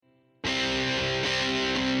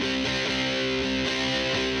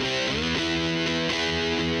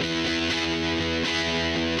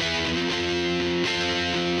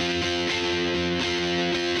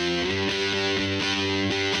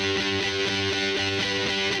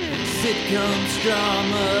Sitcoms,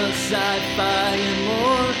 drama, sci-fi, and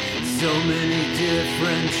more. So many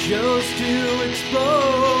different shows to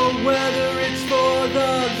explore. Whether it's for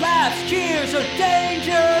the laughs, cheers, or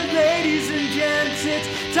danger, ladies and gents,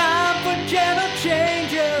 it's time for Channel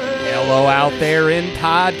Changers. Hello out there in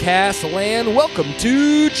podcast land. Welcome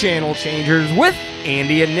to Channel Changers with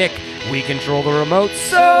Andy and Nick. We control the remote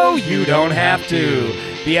so you don't have to.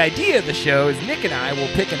 The idea of the show is Nick and I will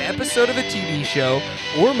pick an episode of a TV show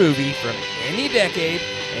or movie from any decade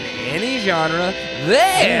and any genre.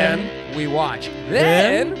 Then we watch.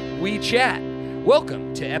 Then we chat.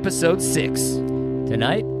 Welcome to episode 6.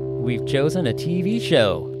 Tonight, we've chosen a TV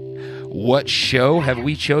show. What show have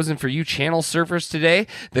we chosen for you channel surfers today?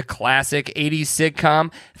 The classic 80s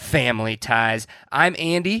sitcom, Family Ties. I'm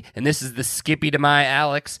Andy, and this is the Skippy to my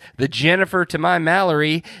Alex, the Jennifer to my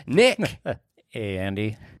Mallory, Nick. Hey,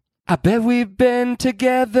 Andy. I bet we've been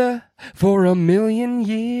together for 1,000,000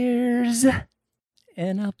 years.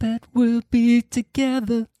 And I bet we'll be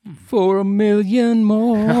together for 1,000,000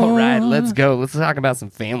 more. All right, let's go. Let's talk about some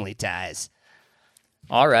Family Ties.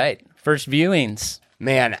 All right, first viewings.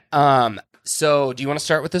 Man, so do you want to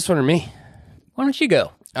start with this one or me? Why don't you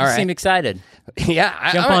go? All You right. seem excited.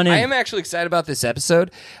 Yeah, Jump on in. I am actually excited about this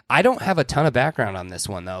episode. I don't have a ton of background on this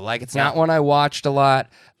one, though. Like, it's not one I watched a lot.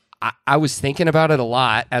 I was thinking about it a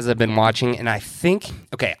lot as I've been watching, and I think,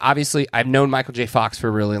 okay, obviously, I've known Michael J. Fox for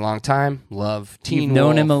a really long time. Love Teen You've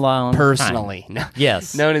known Wolf him a long personally.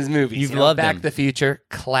 Yes. Known his movies. You've you know, loved Back him. to the Future,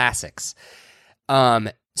 classics.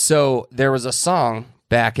 So there was a song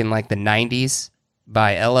back in like the 90s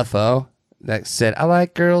by LFO that said, I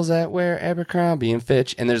like girls that wear Abercrombie and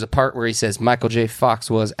Fitch. And there's a part where he says Michael J.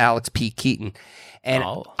 Fox was Alex P. Keaton. And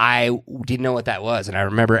I didn't know what that was. And I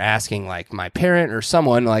remember asking like my parent or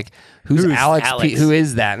someone like, who's Alex P? Who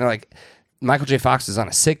is that? And they're like, Michael J. Fox is on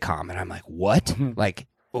a sitcom. And I'm like, what? Like,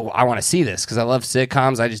 oh, I want to see this because I love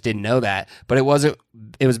sitcoms. I just didn't know that. But it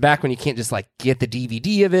was back when you can't just like get the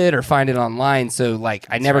DVD of it or find it online. So like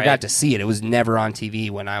I never got to see it. It was never on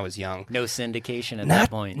TV when I was young. No syndication at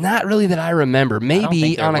that point. Not really that I remember.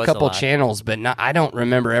 Maybe there on a was couple a lot. channels, but I don't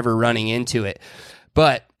remember ever running into it.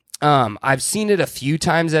 But I've seen it a few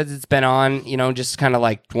times as it's been on, you know, just kind of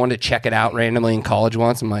like wanted to check it out randomly in college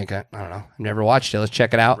once. I'm like, I don't know. I've never watched it. Let's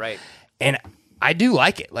check it out. Right. And I do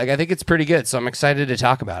like it. Like, I think it's pretty good. So I'm excited to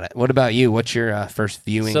talk about it. What about you? What's your first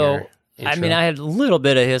viewing? So, or intro? I mean, I had a little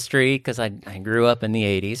bit of history because I grew up in the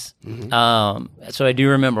 80s. Mm-hmm. So I do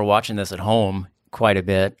remember watching this at home quite a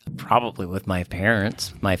bit, probably with my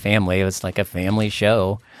parents, my family. It was like a family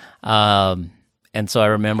show. And so I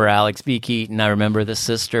remember Alex B. Keaton. I remember the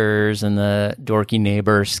sisters and the dorky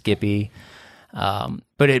neighbor, Skippy. But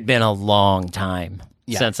it had been a long time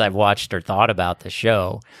since I've watched or thought about the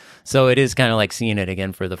show. So it is kind of like seeing it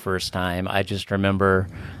again for the first time. I just remember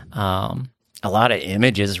a lot of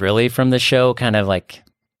images really from the show kind of like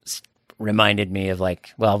reminded me of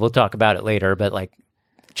like, well, we'll talk about it later, but like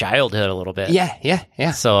childhood a little bit.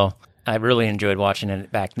 Yeah. So I really enjoyed watching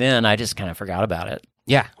it back then. I just kind of forgot about it.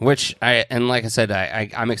 Yeah, like I said,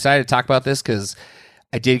 I'm excited to talk about this because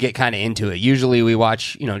I did get kind of into it. Usually we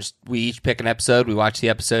watch, you know, we each pick an episode, we watch the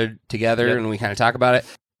episode together, and we kind of talk about it.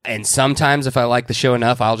 And sometimes if I like the show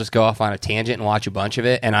enough, I'll just go off on a tangent and watch a bunch of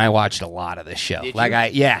it. And I watched a lot of this show.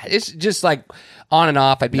 It's just like on and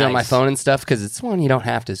off. I'd be on my phone and stuff because it's one you don't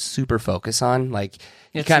have to super focus on. Like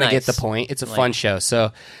you kind of get the point. It's a fun show.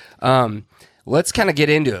 So let's kind of get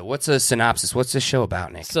into it. What's a synopsis? What's this show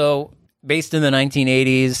about, Nick? So based in the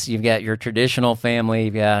 1980s, you've got your traditional family.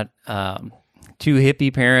 You've got two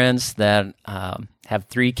hippie parents that have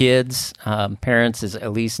 3 kids. Parents is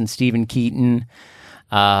Elise and Stephen Keaton.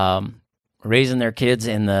 Raising their kids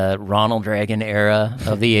in the Ronald Reagan era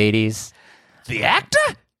of the 80s. The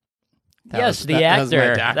actor? Yes, the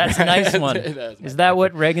actor. That's a nice one. Is that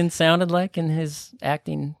what Reagan sounded like in his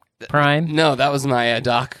acting prime? No, that was my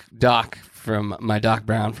Doc from my Doc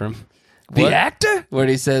Brown from The What? Actor? Where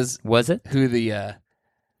he says, Was it? who the,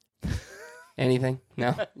 anything?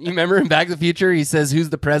 No? You remember in Back to the Future, he says, who's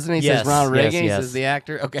the president? He Yes, says Ronald Reagan. yes. He says the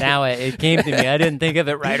actor. Okay. Now it came to me. I didn't think of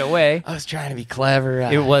it right away. I was trying to be clever.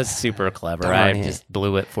 It was super clever. Darn I it. just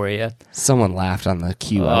blew it for you. Someone laughed on the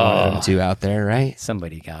cue I wanted them to out there, right?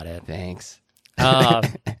 Somebody got it. Thanks.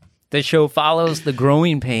 The show follows the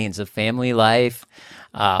growing pains of family life.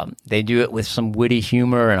 They do it with some witty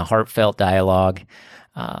humor and a heartfelt dialogue.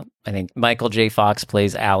 I think Michael J. Fox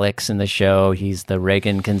plays Alex in the show. He's the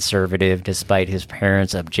Reagan conservative, despite his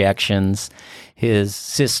parents' objections. His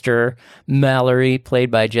sister, Mallory,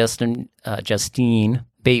 played by Justine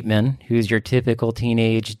Bateman, who's your typical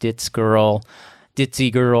teenage ditz girl,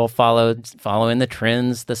 ditzy girl, following the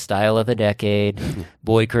trends, the style of the decade,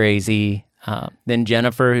 boy crazy. Then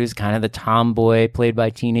Jennifer, who's kind of the tomboy, played by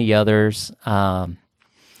Tina Yothers.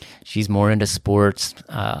 She's more into sports,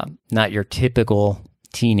 not your typical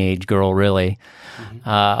teenage girl, really.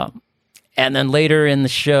 And then later in the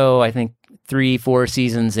show, I think 3-4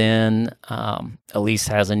 seasons in, Elise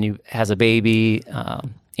has a baby.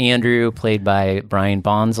 Andrew, played by Brian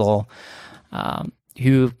Bonzel,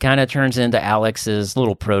 who kind of turns into Alex's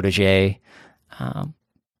little protege.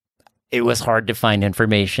 It was hard to find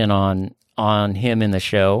information on him in the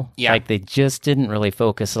show. Yeah. Like they just didn't really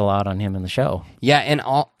focus a lot on him in the show. Yeah, and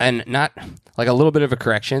not like a little bit of a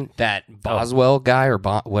correction. That Boswell guy or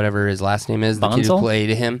whatever his last name is, the kid who played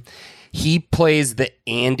him, he plays the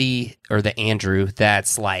Andy or the Andrew.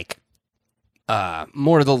 That's like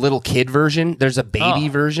more of the little kid version. There's a baby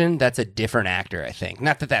version. That's a different actor, I think.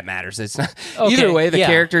 Not that that matters. It's not either way. The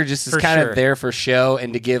character just is kind of there for show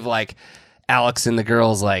and to give like Alex and the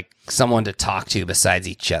girls like someone to talk to besides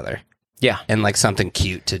each other. Yeah. And like something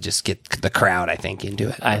cute to just get the crowd, I think, into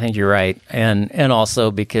it. I think you're right. And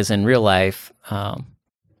also because in real life,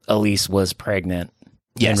 Elise was pregnant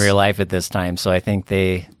in real life at this time. So I think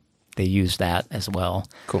they used that as well.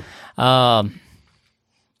 Cool.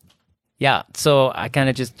 Yeah. So I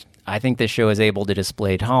think this show is able to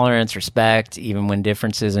display tolerance, respect, even when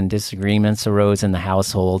differences and disagreements arose in the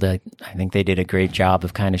household. I think they did a great job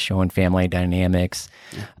of kind of showing family dynamics.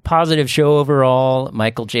 Yeah. Positive show overall.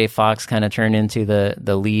 Michael J. Fox kind of turned into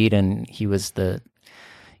the lead, and he was the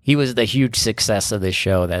huge success of this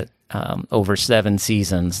show. That over 7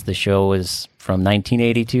 seasons, the show was from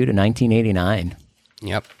 1982 to 1989.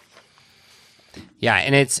 Yep. Yeah,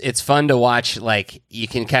 and it's fun to watch. Like you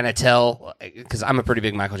can kind of tell because I'm a pretty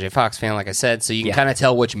big Michael J. Fox fan, like I said. So you can kind of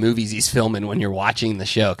tell which movies he's filming when you're watching the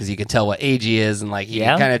show because you can tell what age he is, and like you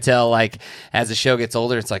can kind of tell like as the show gets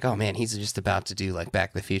older, it's like, oh man, he's just about to do like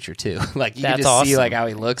Back to the Future too. Like you can just see like how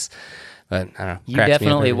he looks. But I don't know. You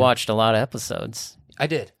definitely watched a lot of episodes. I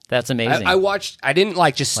did. That's amazing. I watched. I didn't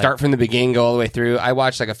like just start from the beginning, go all the way through. I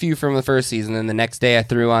watched like a few from the first season, and the next day I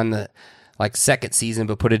threw on the like second season,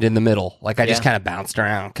 but put it in the middle. Like I just kind of bounced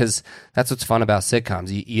around because that's what's fun about sitcoms.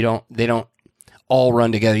 They don't all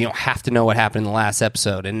run together. You don't have to know what happened in the last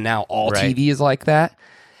episode. And now all TV is like that.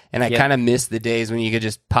 And I kind of miss the days when you could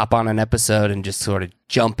just pop on an episode and just sort of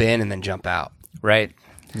jump in and then jump out. Right.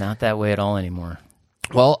 Not that way at all anymore.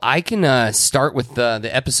 Well, I can start with the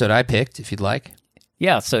episode I picked if you'd like.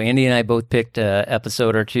 Yeah. So Andy and I both picked an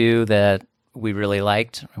episode or two that we really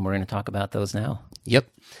liked, and we're going to talk about those now. Yep.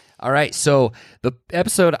 All right, so the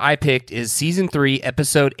episode I picked is Season 3,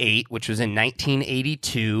 Episode 8, which was in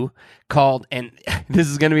 1982, called, and this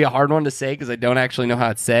is going to be a hard one to say because I don't actually know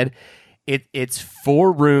how it's said. It's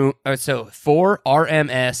 4 RMS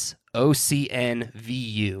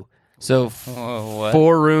OCNVU. So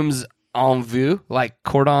 4 rooms en vue, like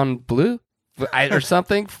cordon bleu or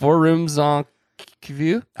something. 4 rooms en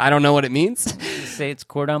vue. I don't know what it means. Say it's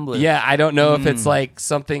cordon bleu. Yeah, I don't know if it's like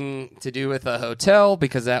something to do with a hotel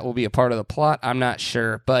because that will be a part of the plot. I'm not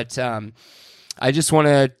sure, but I just want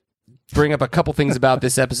to bring up a couple things about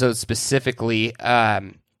this episode specifically.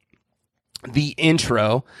 The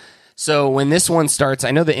intro. So when this one starts,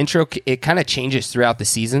 I know the intro, it kind of changes throughout the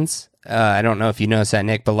seasons. I don't know if you noticed that,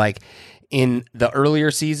 Nick, but like in the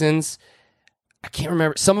earlier seasons, I can't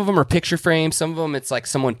remember. Some of them are picture frames. Some of them, it's like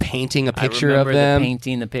someone painting a picture of them.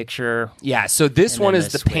 Painting the picture. Yeah, so this one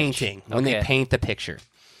is the painting when they paint the picture.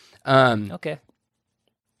 Okay.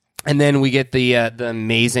 And then we get the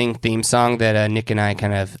amazing theme song that Nick and I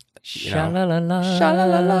kind of, Sha-la-la-la.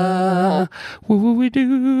 Sha-la-la-la. What would we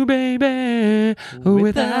do, baby,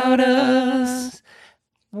 without us?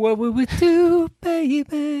 What would we do,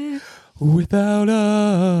 baby? Without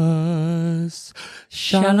us.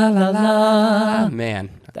 Sha-la-la-la.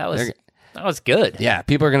 Man. That was good. Yeah,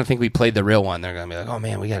 people are going to think we played the real one. They're going to be like, oh,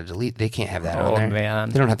 man, we got to delete. They can't have that on there. Oh,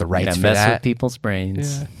 man. They don't have the rights for mess that. with people's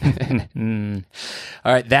brains. Yeah.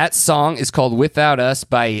 All right, that song is called Without Us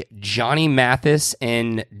by Johnny Mathis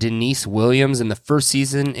and Denise Williams. In the first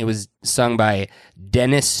season, it was sung by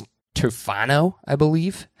Dennis Tufano, I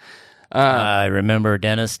believe. I remember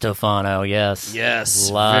Dennis Tufano, yes. Yes,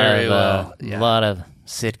 very well. A lot of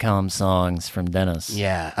sitcom songs from Dennis.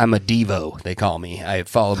 Yeah, I'm a Devo, they call me. I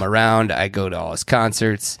follow him around. I go to all his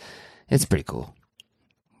concerts. It's pretty cool.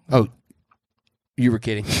 Oh, you were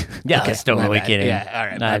kidding? Yeah, I was totally kidding. Yeah, all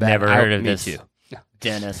right. I've never heard of this. Too.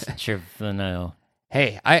 Dennis Tufano.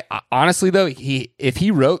 Hey, I honestly though, if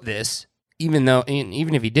he wrote this, even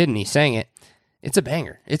if he didn't, he sang it. It's a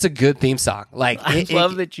banger. It's a good theme song. Like I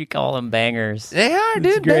love that you call them bangers. They are, dude.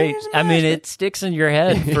 It's great. Bangers, I mean, it sticks in your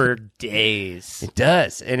head for days. It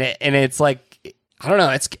does, and it's like I don't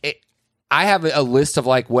know. I have a list of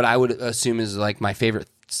like what I would assume is like my favorite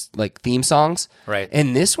like theme songs, right?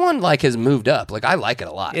 And this one like has moved up. Like I like it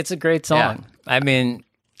a lot. It's a great song. Yeah. I mean,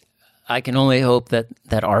 I can only hope that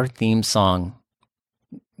our theme song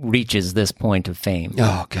reaches this point of fame.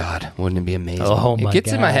 Oh God, wouldn't it be amazing? Oh my God. It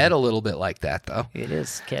gets in my head a little bit like that though. It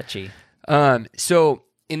is catchy. So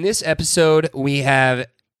in this episode, we have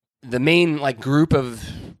the main like group of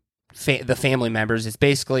the family members. It's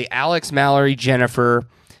basically Alex, Mallory, Jennifer,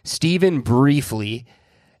 Steven briefly,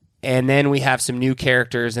 and then we have some new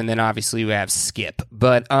characters, and then obviously we have Skip.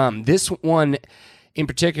 But this one in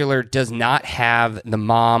particular does not have the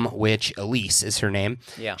mom, which Elise is her name.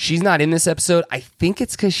 Yeah. She's not in this episode. I think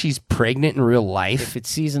it's because she's pregnant in real life. If it's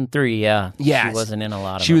season 3, yeah. Yeah. She wasn't in a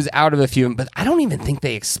lot of She was out of a few, but I don't even think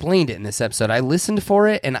they explained it in this episode. I listened for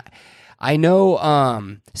it, and I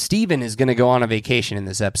know Steven is going to go on a vacation in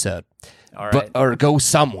this episode. All right. Or go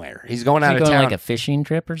somewhere. He's going out of town. Like a fishing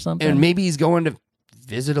trip or something? And maybe he's going to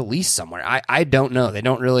visit Elise somewhere. I don't know. They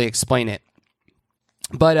don't really explain it.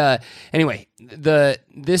 But anyway,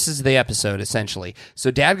 this is the episode, essentially.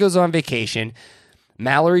 So Dad goes on vacation.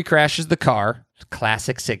 Mallory crashes the car.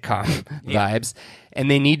 Classic sitcom vibes.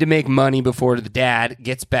 And they need to make money before the dad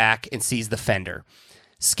gets back and sees the fender.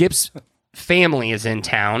 Skip's family is in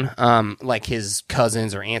town, like his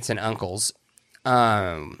cousins or aunts and uncles,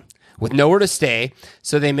 with nowhere to stay.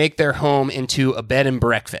 So they make their home into a bed and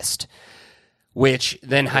breakfast, which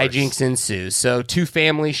then hijinks ensues. So 2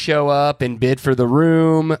 families show up and bid for the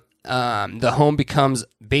room. The home becomes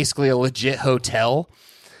basically a legit hotel.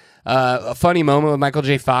 A funny moment with Michael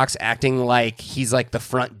J. Fox acting like he's like the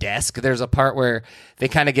front desk. There's a part where they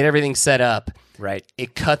kind of get everything set up. Right.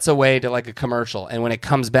 It cuts away to like a commercial, and when it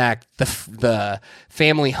comes back, the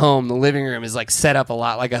family home, the living room is like set up a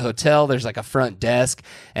lot like a hotel. There's like a front desk,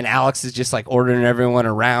 and Alex is just like ordering everyone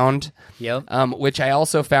around. Yep. Which I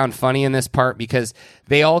also found funny in this part because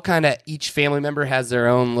they all kind of, each family member has their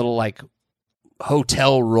own little like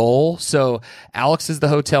hotel role. So Alex is the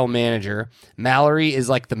hotel manager. Mallory is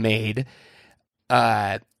like the maid.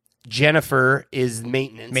 Jennifer is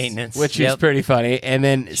maintenance, which is pretty funny. And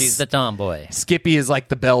then she's the tomboy. Skippy is like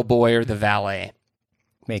the bellboy or the valet.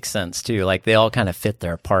 Makes sense too. Like they all kind of fit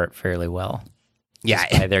their part fairly well. Yeah,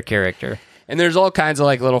 by their character. And there's all kinds of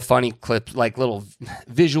like little funny clips, like little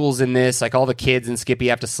visuals in this. Like all the kids and Skippy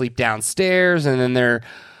have to sleep downstairs, and then they're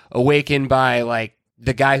awakened by like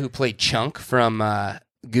the guy who played Chunk from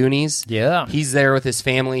Goonies. Yeah. He's there with his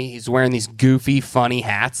family. He's wearing these goofy, funny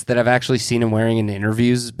hats that I've actually seen him wearing in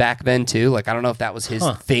interviews back then, too. Like, I don't know if that was his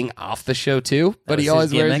thing off the show, too. But he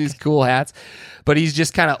always wears these cool hats. But he's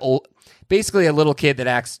just kind of old. Basically a little kid that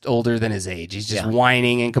acts older than his age. He's just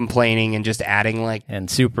whining and complaining and just adding like... And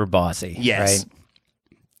super bossy. Yes. Right?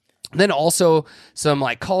 Then also some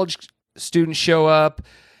like college students show up.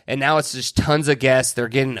 And now it's just tons of guests. They're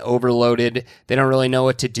getting overloaded. They don't really know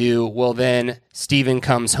what to do. Well, then Steven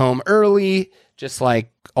comes home early, just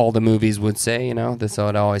like all the movies would say, you know, that's how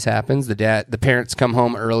it always happens. The parents come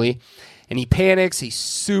home early, and he panics. He's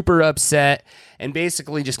super upset and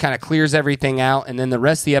basically just kind of clears everything out. And then the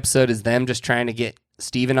rest of the episode is them just trying to get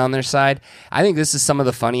Steven on their side. I think this is some of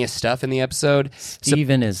the funniest stuff in the episode.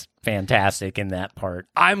 Steven is fantastic in that part.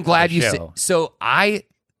 I'm glad you said. So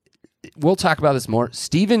we'll talk about this more.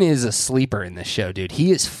 Steven is a sleeper in this show, dude. He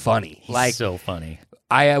is funny. He's so funny.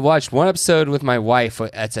 I watched one episode with my wife.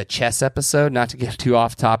 It's a chess episode, not to get too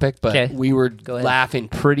off topic, but we were laughing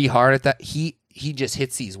pretty hard at that. He just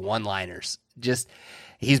hits these one-liners.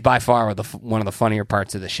 He's by far one of the funnier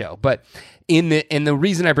parts of the show. But the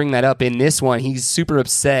reason I bring that up, in this one, he's super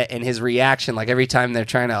upset, and his reaction, like every time they're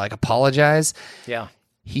trying to like apologize,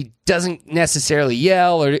 he doesn't necessarily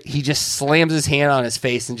yell, or he just slams his hand on his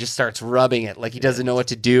face and just starts rubbing it like he doesn't know what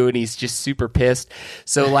to do, and he's just super pissed.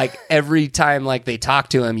 So like every time like they talk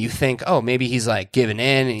to him, you think, oh, maybe he's like giving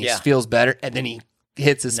in and he just feels better, and then he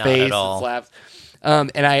hits his face and slaps.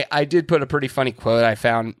 And I did put a pretty funny quote I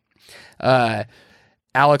found.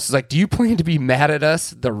 Alex was like, "Do you plan to be mad at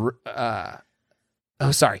us? Do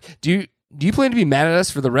you plan to be mad at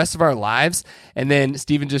us for the rest of our lives?" And then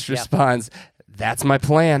Steven just responds, "That's my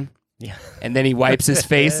plan." Yeah. And then he wipes his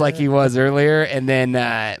face like he was earlier. And then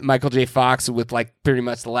Michael J. Fox, with like pretty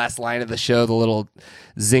much the last line of the show, the little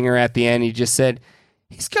zinger at the end, he just said,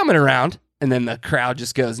 "He's coming around." And then the crowd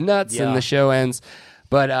just goes nuts and the show ends.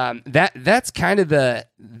 But that's kind of the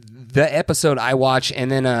episode I watch. And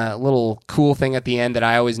then a little cool thing at the end that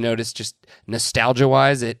I always notice, just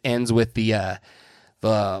nostalgia-wise, it ends with the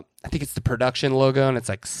I think it's the production logo, and it's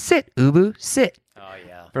like sit Ubu sit. Oh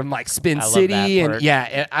yeah. From like Spin I love City, that and part.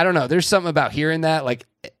 yeah, I don't know. There's something about hearing that, like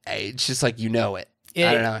it's just like it.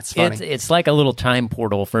 I don't know. It's funny. It's like a little time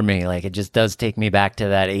portal for me. Like it just does take me back to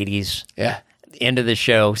that 80s. Yeah. End of the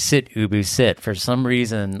show, sit Ubu sit. For some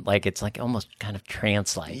reason, like it's like almost kind of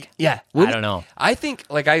trance-like. Yeah. I don't know. I think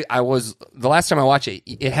like I was the last time I watched it,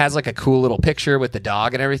 it has like a cool little picture with the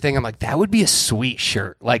dog and everything. I'm like, that would be a sweet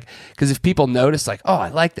shirt. Like, because if people notice, like, oh, I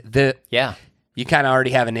like Yeah. you kind of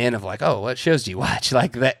already have an in of like, oh, what shows do you watch?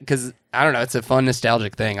 Like that, because I don't know, it's a fun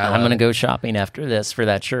nostalgic thing. I'm going to go shopping after this for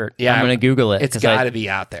that shirt. Yeah, I'm going to Google it. It's got to be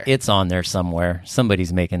out there. It's on there somewhere.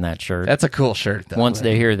 Somebody's making that shirt. That's a cool shirt, though. Once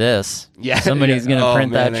they hear this, yeah, somebody's going to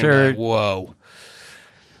print that shirt. Like, whoa.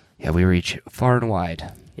 Yeah, we reach far and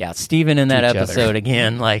wide. Yeah, Steven in that each other. episode,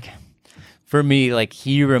 again, like, for me, like,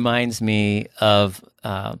 he reminds me of,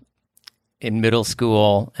 in middle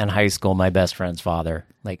school and high school, my best friend's father.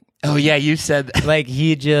 Like, oh, yeah, you said that. like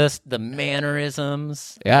he just, the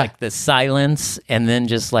mannerisms, Yeah. like the silence, and then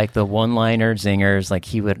just like the one-liner zingers. Like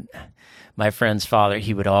my friend's father,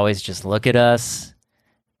 he would always just look at us,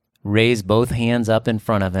 raise both hands up in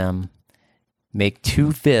front of him, make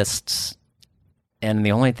two fists, and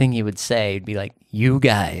the only thing he would say would be like, you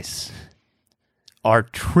guys are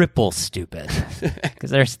triple stupid.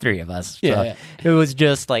 Because there's three of us. So Yeah. it was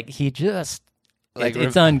just like, he just, Like,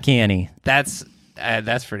 it's uncanny. That's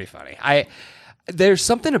pretty funny. There's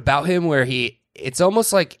something about him where it's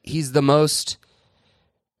almost like he's the most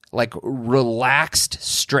like relaxed,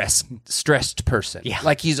 stressed person. Yeah.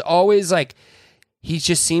 Like he's always like, he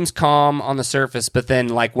just seems calm on the surface, but then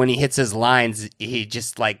like when he hits his lines, he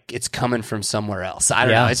just like, it's coming from somewhere else. I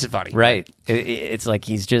don't know. It's just funny. Right. It's like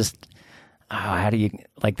he's just, how do you,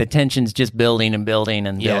 like the tension's just building and building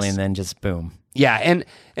and building, and then just boom. Yeah, and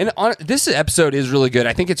this episode is really good.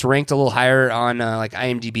 I think it's ranked a little higher on like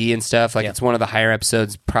IMDb and stuff. Like it's one of the higher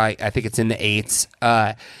episodes. Probably, I think it's in the 8s.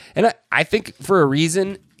 And I think for a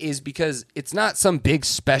reason is because it's not some big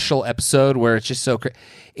special episode where it's just so.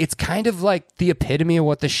 It's kind of like the epitome of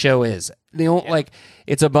what the show is. Like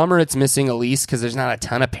it's a bummer it's missing Elise because there's not a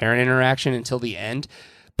ton of parent interaction until the end.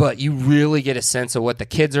 But you really get a sense of what the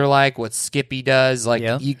kids are like, what Skippy does. Like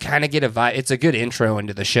you kind of get a vibe. It's a good intro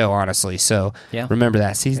into the show, honestly. So remember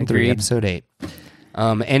that season 3, episode 8.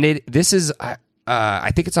 And this is,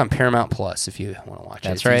 I think it's on Paramount Plus if you want to watch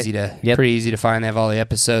it. It's right. Pretty easy to find. They have all the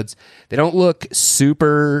episodes. They don't look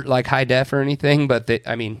super like high def or anything, but they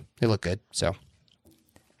look good. So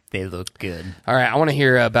they look good. All right, I want to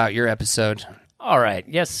hear about your episode. All right.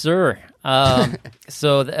 Yes, sir.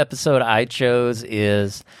 So the episode I chose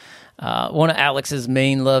is one of Alex's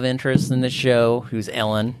main love interests in the show, who's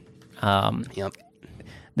Ellen.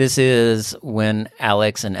 This is when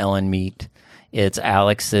Alex and Ellen meet. It's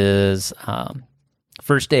Alex's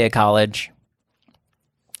first day of college.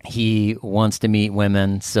 He wants to meet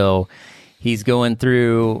women, so he's going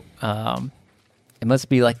through... it must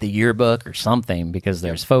be like the yearbook or something, because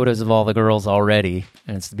there's photos of all the girls already,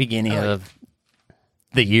 and it's the beginning of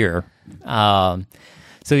the year.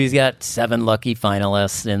 So he's got 7 lucky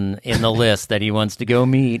finalists in the list that he wants to go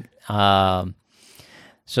meet.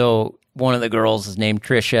 So one of the girls is named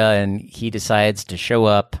Trisha, and he decides to show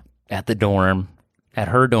up at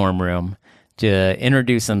her dorm room to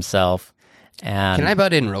introduce himself. And Can I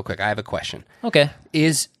butt in real quick? I have a question. Okay.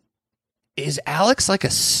 Is Alex like a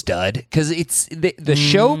stud? Because it's the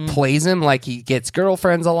show plays him like he gets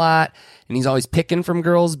girlfriends a lot, and he's always picking from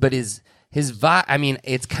girls, but his vibe, I mean,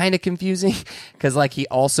 it's kind of confusing because like he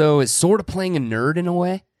also is sort of playing a nerd in a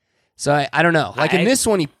way. So I don't know. Like in this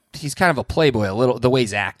one, he's kind of a playboy a little, the way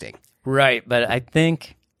he's acting. Right, but I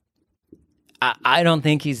think I don't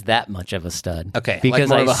think he's that much of a stud. Okay, because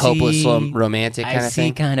like more of a hopeless romantic kind of thing. I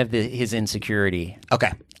see kind of his insecurity.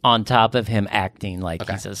 Okay, on top of him acting like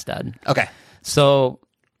he's a stud. Okay, so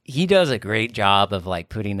he does a great job of like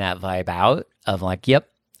putting that vibe out of like, yep,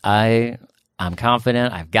 I'm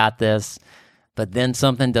confident, I've got this, but then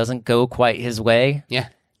something doesn't go quite his way. Yeah.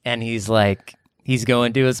 And he's like, he's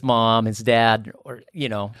going to his mom, his dad, or,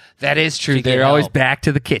 That is true. They're always back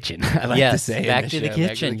to the kitchen. I like to say. Back to the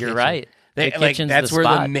kitchen. You're right. That's where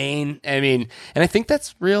the main, and I think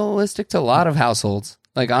that's realistic to a lot of households.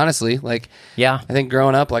 Like, honestly, I think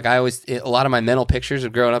growing up, like a lot of my mental pictures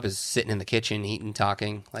of growing up is sitting in the kitchen, eating,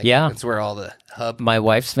 talking. Like, that's where all the hub. My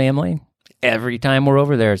wife's family, every time we're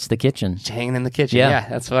over there, it's the kitchen. Just hanging in the kitchen. Yeah,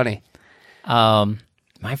 that's funny.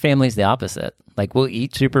 My family's the opposite. Like, we'll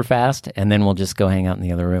eat super fast, and then we'll just go hang out in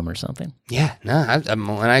the other room or something. Yeah, no.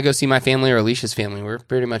 When I go see my family or Alicia's family, we're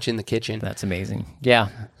pretty much in the kitchen. That's amazing. Yeah,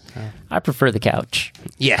 I prefer the couch.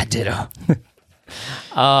 Yeah, ditto.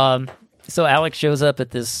 So Alex shows up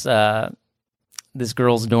at this this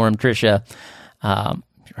girl's dorm, Trisha.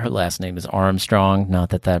 Her last name is Armstrong.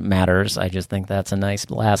 Not that that matters. I just think that's a nice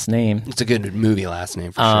last name. It's a good movie last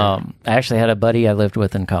name for sure. I actually had a buddy I lived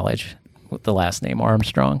with in college with the last name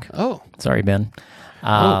Armstrong. Oh. Sorry, Ben.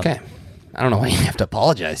 Okay. I don't know why you have to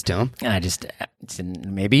apologize to him. I just,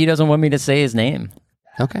 maybe he doesn't want me to say his name.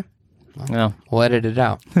 Okay. Well, We'll edit it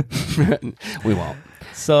out. We won't.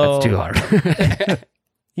 so That's too hard.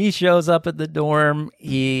 he shows up at the dorm.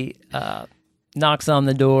 He knocks on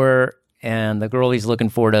the door, and the girl he's looking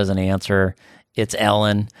for doesn't answer. It's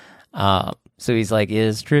Ellen. So he's like,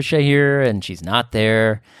 is Trisha here? And she's not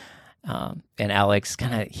there. And Alex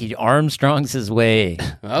he Armstrongs his way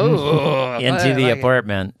into the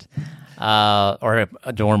apartment, or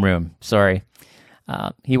a dorm room. Sorry.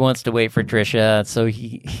 He wants to wait for Trisha. So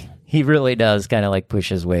he really does kind of like push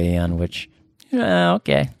his way in, which,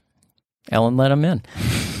 okay. Ellen let him in.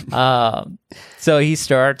 So he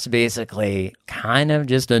starts basically kind of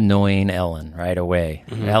just annoying Ellen right away.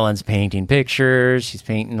 Mm-hmm. Ellen's painting pictures. She's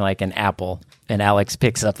painting like an apple, and Alex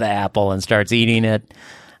picks up the apple and starts eating it.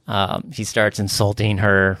 He starts insulting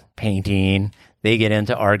her painting. They get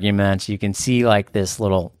into arguments. You can see like this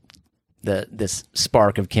this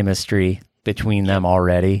spark of chemistry between them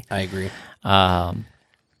already. I agree.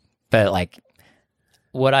 But like,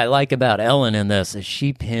 what I like about Ellen in this is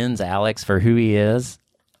she pins Alex for who he is,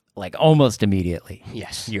 like almost immediately.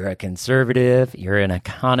 Yes. You're a conservative. You're an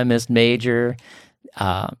economist major.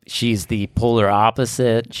 She's the polar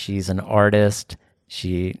opposite. She's an artist.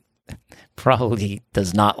 She probably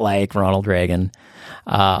does not like Ronald Reagan.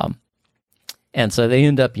 And so they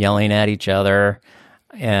end up yelling at each other.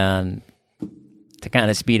 And to kind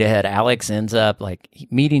of speed ahead, Alex ends up like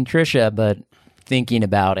meeting Trisha, but thinking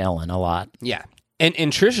about Ellen a lot. Yeah. And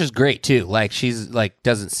Trisha's great too. Like she's like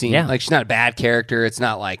doesn't seem like she's not a bad character. It's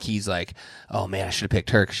not like he's like, oh man, I should have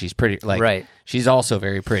picked her because she's pretty. Like, right. She's also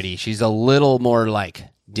very pretty. She's a little more like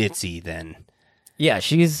ditzy than. Yeah,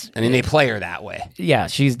 she's. I mean, they play her that way. Yeah,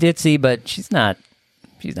 she's ditzy, but she's not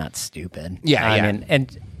stupid. Yeah, I mean,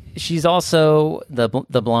 and she's also the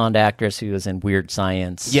blonde actress who was in Weird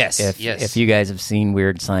Science. Yes, If you guys have seen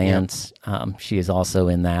Weird Science, she is also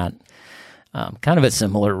in that. Kind of a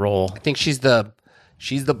similar role. I think she's the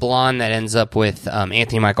blonde that ends up with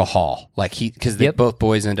Anthony Michael Hall. Like because both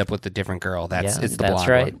boys end up with a different girl. It's the blonde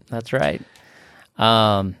right. one. That's right.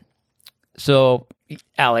 So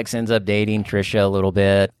Alex ends up dating Trisha a little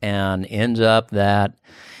bit and ends up that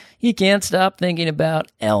he can't stop thinking about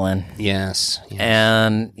Ellen. Yes.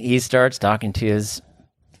 And he starts talking to his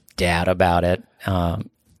dad about it. And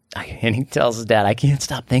he tells his dad, I can't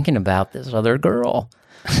stop thinking about this other girl.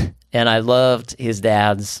 And I loved his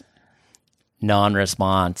dad's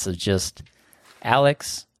non-response of just,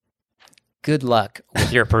 Alex, good luck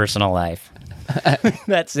with your personal life.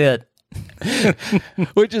 That's it.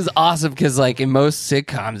 Which is awesome because, like, in most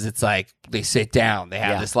sitcoms, it's like they sit down, they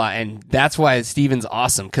have this line, and that's why Steven's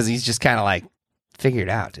awesome because he's just kind of like, figure it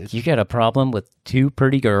out, dude. You got a problem with two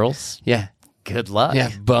pretty girls? Yeah. Good luck. Yeah,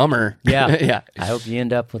 bummer. Yeah. Yeah. I hope you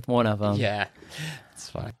end up with one of them. Yeah. It's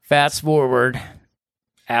fine. Fast forward,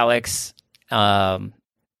 Alex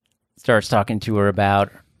starts talking to her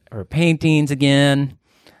about her paintings again,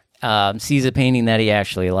 sees a painting that he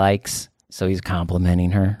actually likes, so he's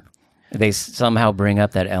complimenting her. They somehow bring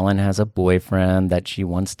up that Ellen has a boyfriend that she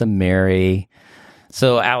wants to marry.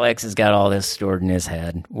 So Alex has got all this stored in his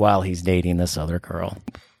head while he's dating this other girl.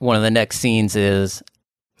 One of the next scenes is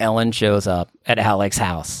Ellen shows up at Alex's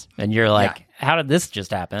house, and you're like, how did this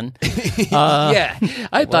just happen? Yeah,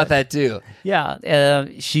 I thought that too. Yeah,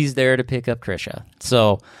 she's there to pick up Trisha.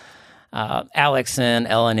 So Alex and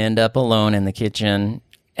Ellen end up alone in the kitchen,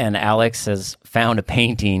 and Alex has found a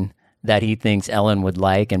painting that he thinks Ellen would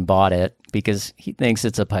like and bought it because he thinks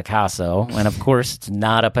it's a Picasso. And of course, it's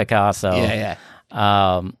not a Picasso. Yeah.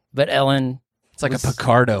 But Ellen... It's like a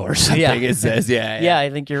Picardo or something, it says. Yeah, I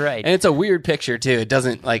think you're right. And it's a weird picture, too. It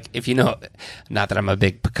doesn't, like, if you know... Not that I'm a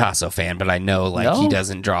big Picasso fan, but I know, like, he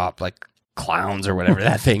doesn't draw up, like, clowns or whatever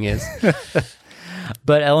that thing is.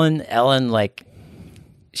 But Ellen, like,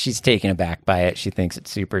 she's taken aback by it. She thinks it's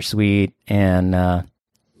super sweet. And...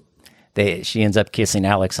 she ends up kissing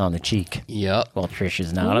Alex on the cheek. Yep. While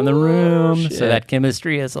Trisha's not in the room, so that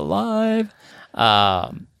chemistry is alive.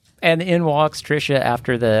 And in walks Trisha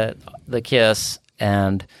after the kiss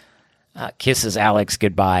and kisses Alex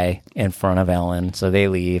goodbye in front of Ellen. So they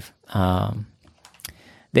leave.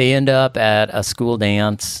 They end up at a school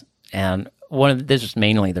dance, and this is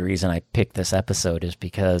mainly the reason I picked this episode is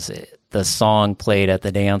because the song played at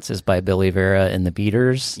the dance is by Billy Vera and the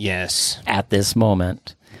Beaters. Yes. At this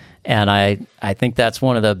moment. And I think that's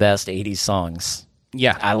one of the best 80s songs.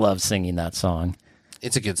 Yeah. I love singing that song.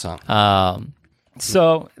 It's a good song.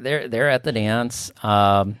 So they're at the dance.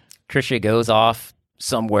 Trisha goes off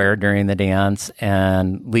somewhere during the dance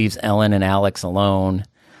and leaves Ellen and Alex alone.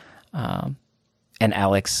 And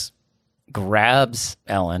Alex grabs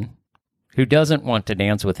Ellen, who doesn't want to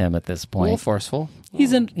dance with him at this A point. little forceful.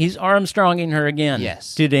 He's Armstronging her again.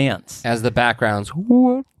 Yes. To dance. As the background's,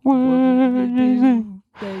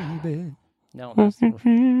 No, that's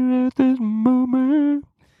at this moment.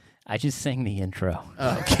 I just sang the intro.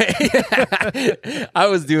 Okay. I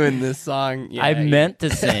was doing this song. Yeah, I meant to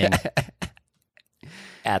sing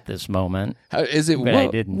at this moment, Is it but what I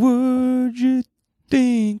didn't. would you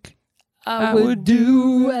think I would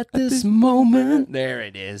do at this moment There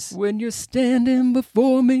it is. when you're standing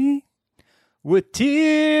before me with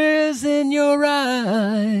tears in your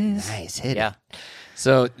eyes. Nice hit. Yeah.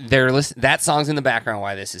 So they're that song's in the background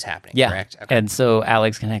while this is happening, Yeah. correct? Okay. And so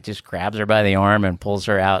Alex Connect just grabs her by the arm and pulls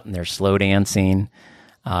her out, and they're slow dancing.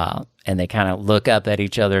 And they kind of look up at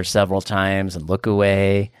each other several times and look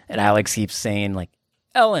away. And Alex keeps saying, like,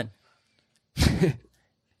 Ellen,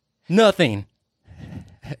 nothing.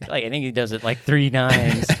 Like, I think he does it like 3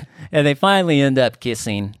 times. And they finally end up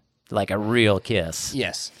kissing, like a real kiss.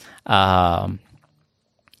 Yes. And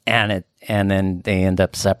then they end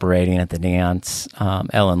up separating at the dance.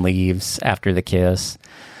 Ellen leaves after the kiss.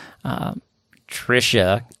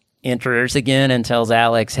 Trisha enters again and tells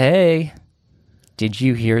Alex, "Hey, did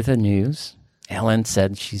you hear the news?" Ellen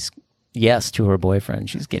said she's yes to her boyfriend.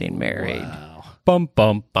 She's getting married. Wow. Bum,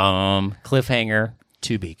 bum, bum. Cliffhanger.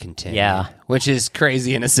 To be continued. Yeah. Which is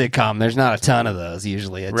crazy in a sitcom. There's not a ton of those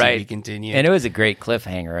usually. To be Right. continued. And it was a great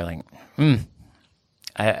cliffhanger. Like,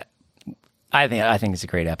 I think it's a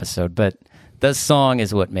great episode, but the song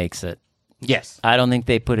is what makes it. Yes. I don't think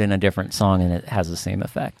they put in a different song and it has the same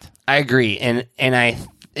effect. I agree. And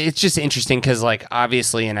it's just interesting because, like,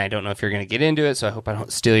 obviously, and I don't know if you're going to get into it, so I hope I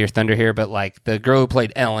don't steal your thunder here, but, like, the girl who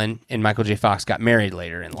played Ellen in Michael J. Fox got married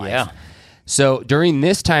later in life. Yeah. So during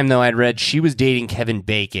this time, though, I'd read she was dating Kevin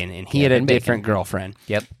Bacon, and he had a Kevin Bacon. different girlfriend.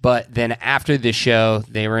 Yep. But then after the show,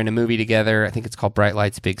 they were in a movie together. I think it's called Bright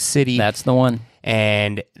Lights, Big City. That's the one.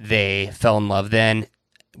 And they fell in love then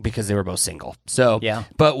because they were both single. So, Yeah.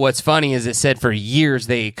 But what's funny is it said for years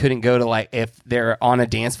they couldn't go to, like, if they're on a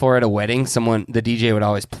dance floor at a wedding, the DJ would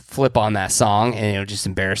always flip on that song and it would just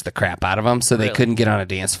embarrass the crap out of them. So they Really? couldn't get on a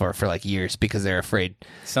dance floor for like years because they're afraid.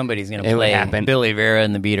 Somebody's going It to would play happen. Billy Vera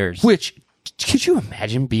and the Beaters. Which, could you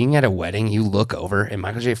imagine being at a wedding? You look over and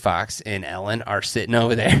Michael J. Fox and Ellen are sitting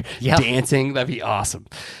over there Yeah. dancing. That'd be awesome.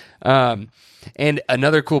 And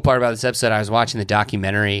another cool part about this episode, I was watching the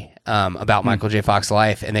documentary about Michael J. Fox's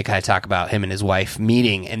life, and they kind of talk about him and his wife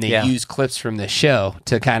meeting, and they use clips from the show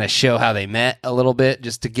to kind of show how they met a little bit,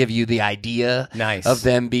 just to give you the idea Nice. of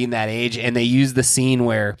them being that age. And they use the scene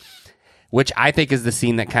which I think is the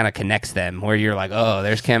scene that kind of connects them, where you're like, oh,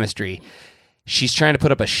 there's chemistry. She's trying to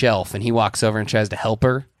put up a shelf, and he walks over and tries to help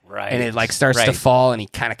her. Right. And it like starts to Right. fall, and he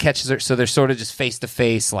kind of catches her. So they're sort of just face to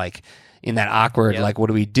face, like in that awkward, like, what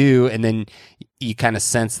do we do? And then you kind of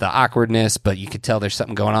sense the awkwardness, but you could tell there's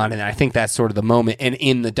something going on. And I think that's sort of the moment. And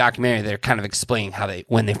in the documentary, they're kind of explaining how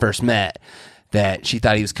when they first met, that she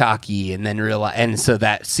thought he was cocky, and then realized, and so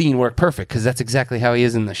that scene worked perfect because that's exactly how he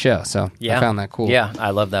is in the show. So I found that cool. Yeah,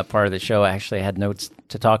 I love that part of the show. Actually, I had notes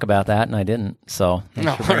to talk about that, and I didn't. So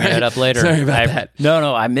thanks for bringing right. it up later. Sorry about that.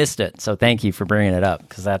 No, I missed it. So thank you for bringing it up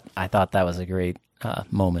because I thought that was a great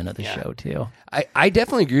moment of the show too. I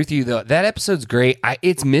definitely agree with you, though. That episode's great.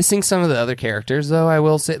 It's missing some of the other characters, though, I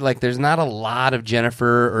will say. Like, there's not a lot of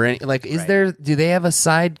Jennifer or any, like, do they have a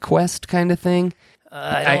side quest kind of thing?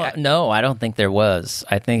 No, I don't think there was.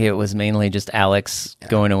 I think it was mainly just Alex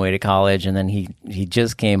going away to college, and then he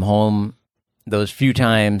just came home those few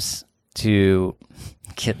times to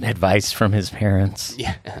get advice from his parents.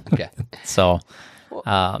 Yeah. Okay. So,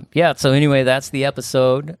 So anyway, that's the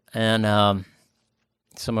episode, and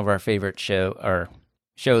some of our favorite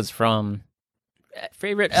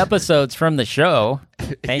favorite episodes from the show.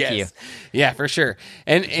 Thank you. Yeah, for sure.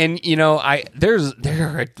 And you know, there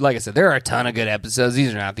are, like I said, there are a ton of good episodes.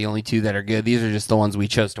 These are not the only 2 that are good. These are just the ones we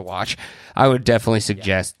chose to watch. I would definitely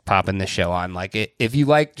suggest popping this show on. Like, if you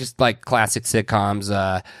like just like classic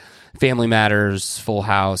sitcoms, Family Matters, Full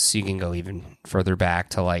House, you can go even further back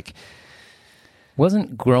to like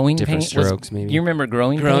Wasn't Growing Different Pains? Strokes, maybe. You remember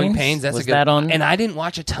Growing Pains? That's was a good that on? And I didn't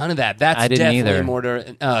watch a ton of that. That's I didn't definitely either. more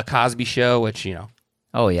to Cosby Show, which, you know,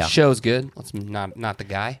 Oh yeah, show's good. Let's not the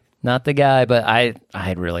guy. not the guy, but I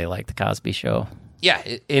really liked the Cosby Show. Yeah,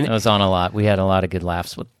 It was on a lot. We had a lot of good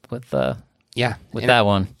laughs with Yeah. with that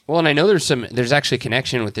one. Well, and I know there's actually a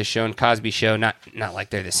connection with this show and Cosby Show, not like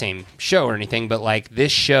they're the same show or anything, but like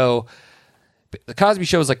this show, the Cosby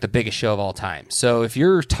Show is like the biggest show of all time. So if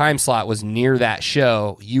your time slot was near that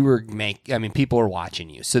show, people were watching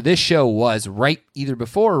you. So this show was right either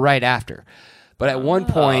before or right after. But at one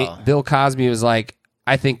point, Bill Cosby was like,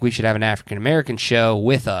 I think we should have an African-American show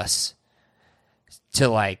with us to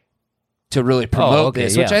really promote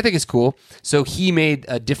this, which I think is cool. So he made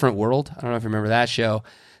A Different World. I don't know if you remember that show.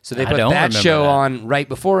 So they put that show on right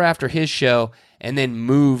before or after his show, and then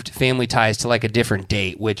moved Family Ties to like a different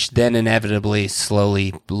date, which then inevitably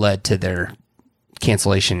slowly led to their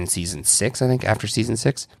cancellation in season 6, I think, after season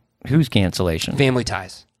 6. Whose cancellation? Family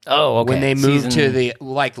Ties. Oh, okay. When they moved to the,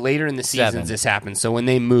 like later in the seasons, this happened. So when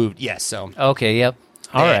they moved, yes. So okay, yep.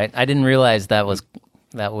 All right. I didn't realize that was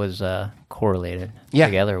correlated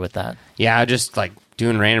together with that. Yeah, I just like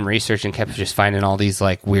doing random research and kept just finding all these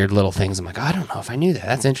like weird little things. I'm like, I don't know if I knew that.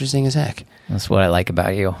 That's interesting as heck. That's what I like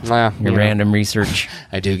about you. Well, Your random research.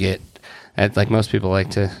 I do get, like most people like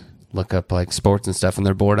to look up like sports and stuff when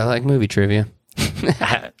they're bored. I like movie trivia.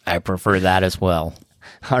 I prefer that as well.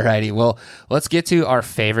 Alrighty, well, let's get to our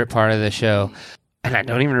favorite part of the show. And I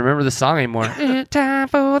don't even remember the song anymore. Time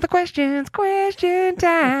for the questions. Question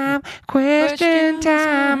time. Question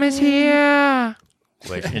time is here.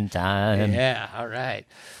 Question time. Yeah, all right.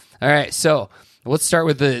 All right, so let's start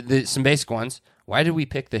with some basic ones. Why did we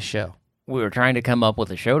pick this show? We were trying to come up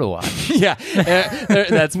with a show to watch. Yeah,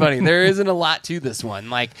 that's funny. There isn't a lot to this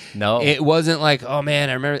one. Like, no, it wasn't like, oh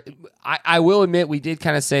man, I remember. I will admit we did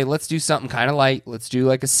kind of say, let's do something kind of light. Let's do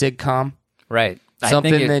like a sitcom, right?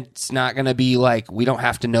 Something that's not going to be like we don't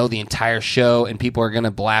have to know the entire show, and people are going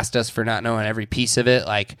to blast us for not knowing every piece of it.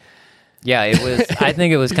 Like, yeah, it was. I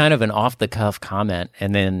think it was kind of an off the cuff comment,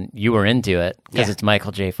 and then you were into it because it's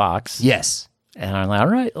Michael J. Fox. Yes, and I'm like, all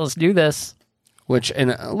right, let's do this. Which,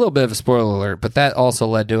 and a little bit of a spoiler alert, but that also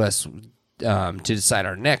led to us to decide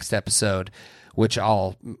our next episode, which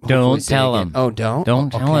I'll don't tell him. Oh, don't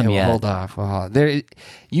tell him yet. Hold off. Well,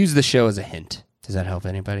 use the show as a hint. Does that help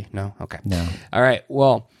anybody? No. Okay. No. All right.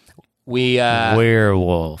 Well, we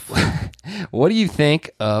werewolf. What do you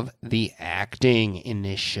think of the acting in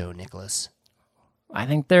this show, Nicholas? I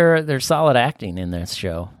think they're solid acting in this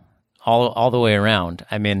show, all the way around.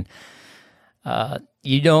 I mean,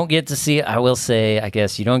 you don't get to see. I will say, I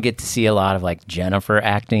guess you don't get to see a lot of like Jennifer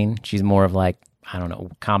acting. She's more of like, I don't know,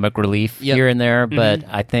 comic relief here and there. But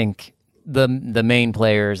I think the main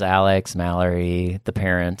players, Alex, Mallory, the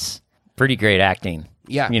parents, pretty great acting.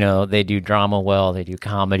 Yeah, they do drama well, they do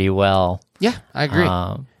comedy well. Yeah, I agree.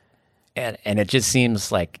 And it just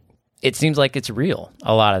seems like it's real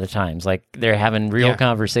a lot of the times. Like they're having real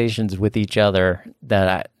conversations with each other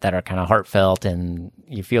that are kind of heartfelt, and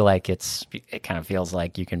you feel like it kind of feels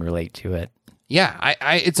like you can relate to it. Yeah,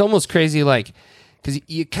 I it's almost crazy, like, because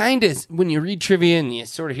you kind of, when you read trivia and you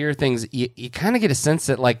sort of hear things, you kind of get a sense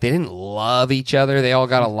that like they didn't love each other, they all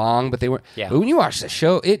got along, but they were. Yeah. But when you watch the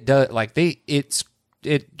show, it does like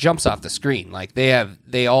it jumps off the screen. Like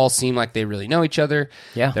they all seem like they really know each other.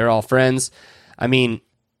 Yeah, they're all friends. I mean,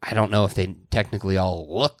 I don't know if they technically all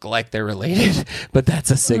look like they're related, but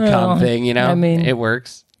that's a sitcom thing, I mean, it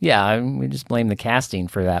works. Yeah, we just blame the casting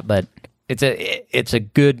for that, but it's a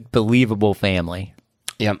good, believable family.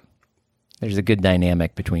 Yep. There's a good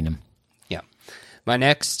dynamic between them. Yeah. My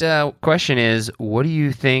next question is, what do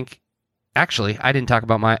you think? Actually, I didn't talk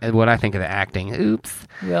about what I think of the acting. Oops.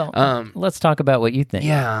 Well, let's talk about what you think.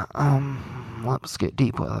 Yeah. Let's get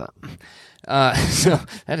deep with it. So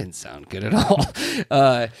that didn't sound good at all.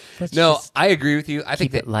 I agree with you. I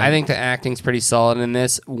think the acting's pretty solid in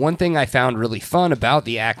this. One thing I found really fun about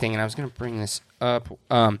the acting, and I was going to bring this up.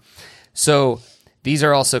 So these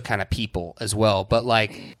are also kind of people as well, but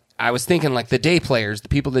like I was thinking like the day players, the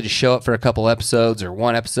people that just show up for a couple episodes or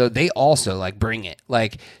one episode, they also like bring it.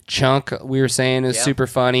 Like Chunk, we were saying, is super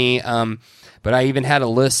funny. But I even had a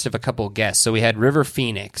list of a couple of guests. So we had River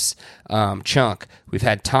Phoenix, Chunk. We've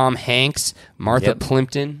had Tom Hanks, Martha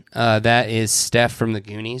Plimpton. That is Steph from the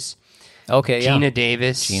Goonies. Okay, Gina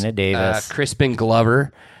Davis. Crispin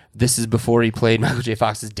Glover. This is before he played Michael J.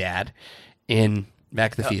 Fox's dad in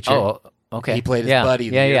Back to the Future. Oh, okay. He played his buddy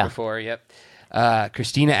the year before. Yep.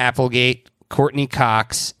 Christina Applegate, Courtney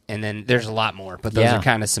Cox, and then there's a lot more, but those are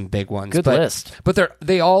kind of some big ones. Good list. But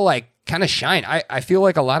they all like kind of shine. I feel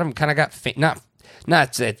like a lot of them kind of got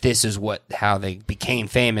not that this is how they became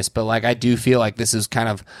famous, but like I do feel like this is kind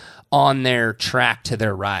of on their track to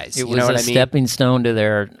their rise. It was a stepping stone to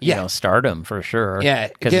their stardom for sure. Yeah,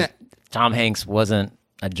 because Tom Hanks wasn't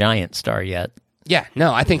a giant star yet. Yeah,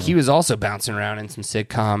 no, I think he was also bouncing around in some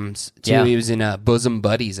sitcoms too. Yeah. He was in Bosom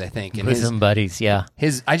Buddies, I think. And Bosom buddies, yeah.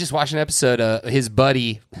 I just watched an episode. His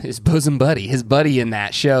bosom buddy, his buddy in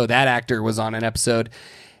that show. That actor was on an episode,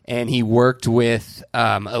 and he worked with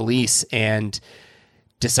Elise and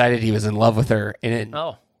decided he was in love with her,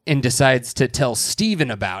 and decides to tell Steven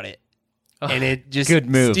about it. And it just good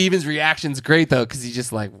move. Steven's reaction's great though, because he's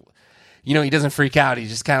just like, he doesn't freak out. He's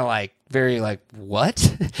just kind of like very like,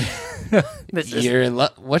 what? You're in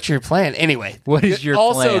love. What's your plan? Anyway, what is your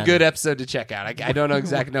also plan? A good episode to check out. I don't know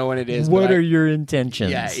exactly what it is. What are your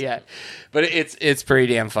intentions? Yeah. But it's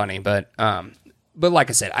pretty damn funny. But like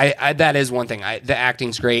I said, I that is one thing. The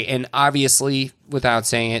acting's great, and obviously, without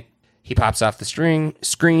saying it, he pops off the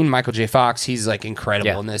screen. Michael J. Fox, he's like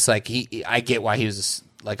incredible in this. Like I get why he was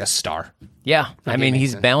like a star. Yeah, I mean,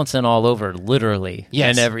 he's bouncing all over, literally,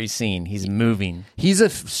 Yes. in every scene. He's moving. He's a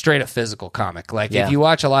straight up physical comic. Like if you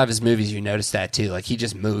watch a lot of his movies, you notice that too. Like he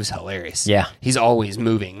just moves hilarious. Yeah. He's always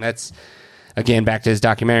moving. That's, again, back to his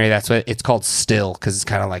documentary. That's what it's called, Still, because it's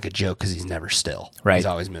kind of like a joke because he's never still. Right. He's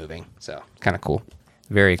always moving. So kind of cool.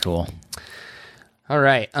 Very cool. All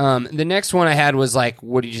right. The next one I had was like,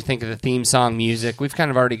 what did you think of the theme song music? We've kind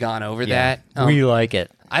of already gone over that. We like it.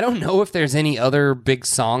 I don't know if there's any other big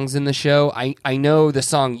songs in the show. I know the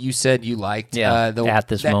song you said you liked. Yeah, at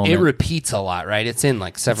this moment. It repeats a lot, right? It's in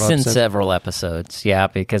like several It's in episodes. several episodes, yeah,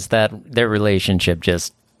 because their relationship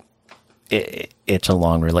just, it's a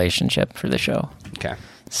long relationship for the show. Okay.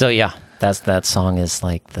 So, yeah, that song is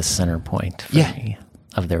like the center point for me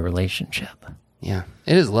of their relationship. Yeah.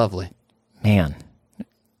 It is lovely. Man,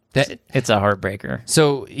 That it's a heartbreaker.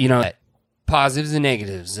 So, positives and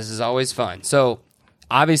negatives. This is always fun. So,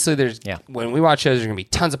 obviously, when we watch shows, there's going to be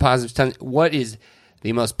tons of positives. What is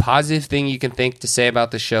the most positive thing you can think to say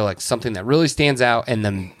about the show? Like something that really stands out, and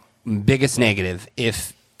the biggest negative?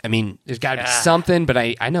 There's got to be something, but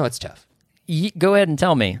I know it's tough. Go ahead and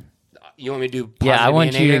tell me. You want me to do positive? Yeah, I want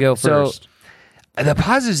and you to negative? go first. So, the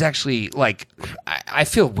positives actually, like, I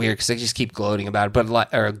feel weird because I just keep gloating about it,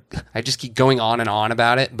 or I just keep going on and on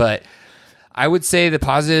about it. But I would say the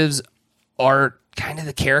positives are kind of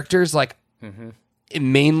the characters, like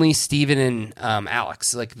mainly Steven and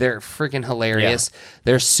Alex. Like, they're freaking hilarious.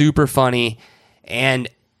 They're super funny, and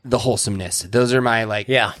the wholesomeness. Those are my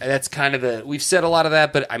that's kind of we've said a lot of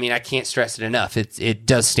that, but I can't stress it enough. It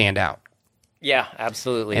does stand out. Yeah,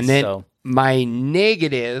 absolutely. And then my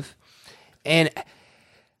negative. And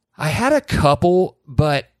I had a couple,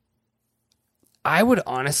 but I would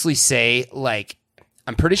honestly say, like,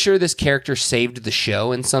 I'm pretty sure this character saved the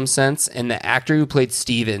show in some sense. And the actor who played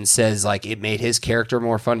Steven says, like, it made his character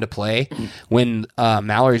more fun to play when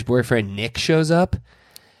Mallory's boyfriend, Nick, shows up.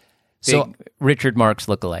 So Richard Marx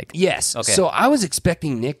lookalike. Yes. Okay. So I was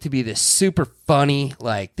expecting Nick to be this super funny,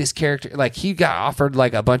 like this character, like he got offered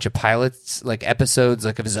like a bunch of pilots, like episodes,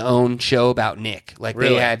 like of his own show about Nick. Like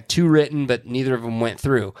Really? they had 2 written, but neither of them went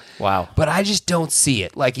through. Wow. But I just don't see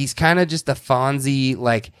it. Like he's kind of just a Fonzie,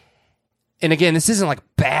 like, and again, this isn't like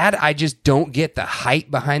bad. I just don't get the hype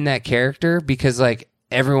behind that character because like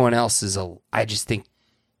everyone else is I just think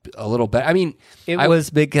a little better. It was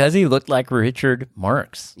because he looked like Richard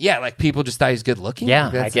Marx. Yeah, like people just thought he was good looking. Yeah,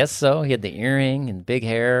 Like, I that's- guess so. He had the earring and big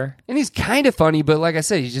hair. And he's kind of funny, but like I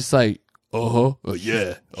said, he's just like, oh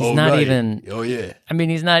yeah, He's not even. oh yeah.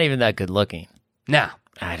 He's not even that good looking. No,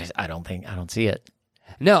 I don't see it.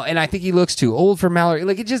 no, and I think he looks too old for Mallory.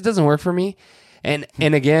 Like it just doesn't work for me. And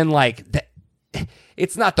again, like that,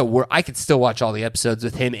 it's not the worst. I could still watch all the episodes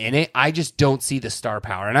with him in it. I just don't see the star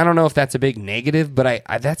power, and I don't know if that's a big negative, but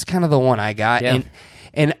I that's kind of the one I got. Yeah.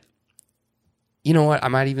 And you know what? I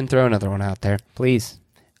might even throw another one out there. Please.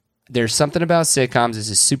 There's something about sitcoms. This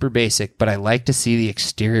is super basic, but I like to see the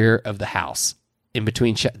exterior of the house in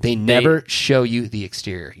between. They never show you the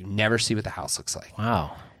exterior. You never see what the house looks like.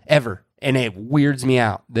 Wow. Ever. And it weirds me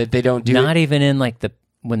out that they don't do Not it. even in like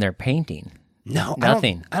when they're painting. No,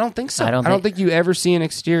 nothing. I don't think so. I I don't don't think you ever see an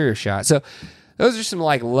exterior shot. So those are some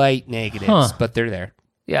like light negatives, but they're there.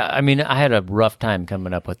 Yeah, I had a rough time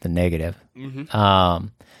coming up with the negative. Mm-hmm.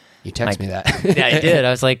 You text me that. Yeah, I did.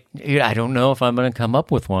 I was like, dude, I don't know if I'm going to come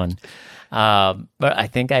up with one. But I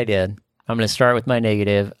think I did. I'm going to start with my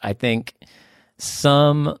negative. I think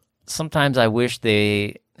sometimes I wish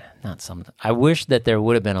I wish that there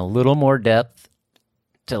would have been a little more depth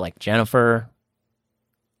to like Jennifer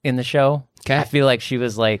in the show. Okay. I feel like she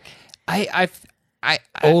was like I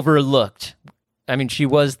overlooked. She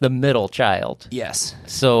was the middle child. yes.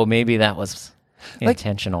 So maybe that was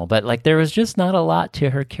intentional, but like there was just not a lot to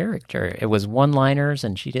her character. It was one-liners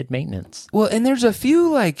and she did maintenance. Well, and there's a few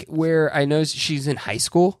like where I know she's in high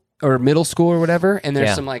school or middle school or whatever, and there's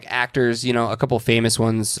Yeah. some like actors, you know, a couple famous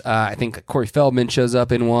ones. I think Corey Feldman shows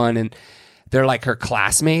up in one, and they're like her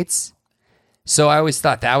classmates. So I always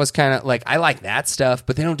thought that was kind of like, I like that stuff,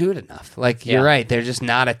 but they don't do it enough. Like, you're right, there's just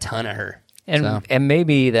not a ton of her. And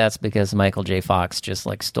maybe that's because Michael J. Fox just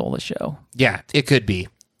like stole the show. Yeah, it could be.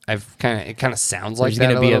 It kind of sounds like There's that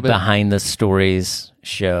going to a be little a bit. behind the stories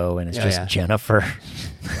show, and it's just Jennifer.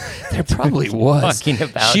 There probably was. Talking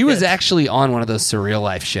about she was it. actually on one of those surreal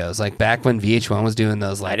life shows, like back when VH1 was doing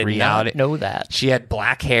those like I did reality. not know that. She had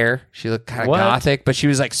black hair. She looked kind of What? gothic, but she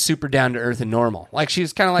was like super down to earth and normal. Like she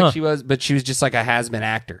was kind of like she was, but she was just like a has-been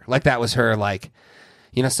actor. Like that was her. Like,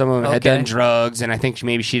 you know, some of them had done drugs, and I think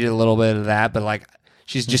maybe she did a little bit of that. But like,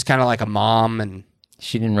 she's just kind of like a mom, and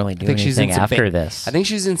She didn't really do I think she's anything in some after this. I think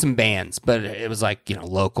she's in some bands, but it was like, you know,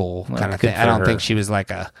 local kind of good thing. I for don't her. think she was like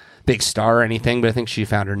a big star or anything, but I think she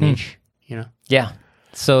found her niche. You know. Yeah.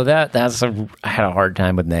 So I had a hard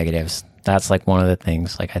time with negatives. That's like one of the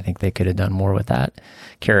things, like I think they could have done more with that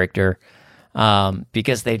character.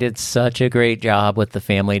 Because they did such a great job with the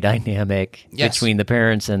family dynamic between the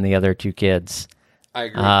parents and the other two kids. I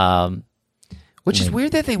agree. Which is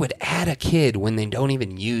weird that they would add a kid when they don't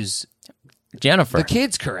even use Jennifer. the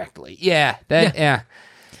kids correctly. Yeah.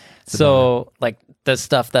 So, like, the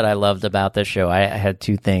stuff that I loved about this show, I had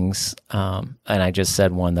two things, and I just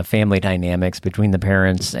said one. The family dynamics between the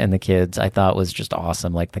parents and the kids, I thought was just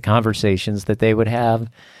awesome. Like, the conversations that they would have.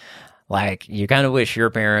 Like, you kind of wish your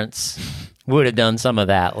parents would have done some of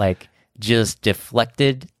that. Like, just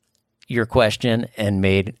deflected your question and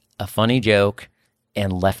made a funny joke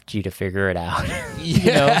and left you to figure it out.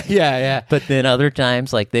 Yeah. But then other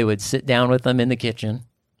times, like, they would sit down with them in the kitchen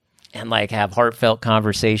and like have heartfelt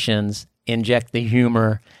conversations, inject the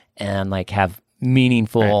humor, and like have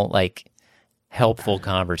meaningful, like helpful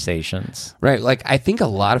conversations. Right. Like, I think a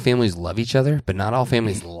lot of families love each other, but not all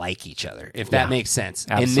families like each other, if that makes sense.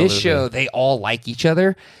 Absolutely. In this show, they all like each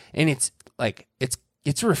other, and it's like,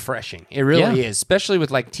 it's refreshing. It really is, especially with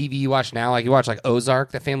like TV you watch now. Like you watch like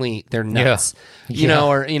Ozark, the family, they're nuts. You know,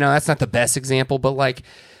 or, you know, that's not the best example, but like,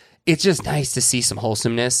 it's just nice to see some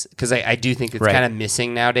wholesomeness, because I do think it's kind of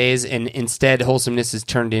missing nowadays. And instead, wholesomeness is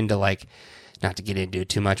turned into like, not to get into it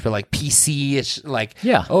too much, but like PC. It's like,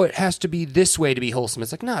 oh, it has to be this way to be wholesome.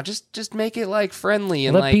 It's like, no, just make it like friendly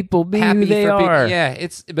and let like people be happy who they for are. people. Yeah,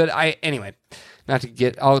 but anyway, not to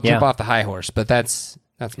get, I'll jump off the high horse, but that's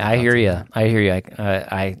my I hear thoughts on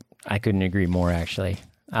you. I couldn't agree more, actually.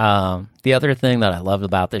 The other thing that I loved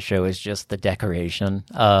about this show is just the decoration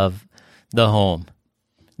of the home.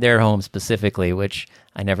 Their home specifically, which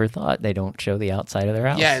I never thought they don't show the outside of their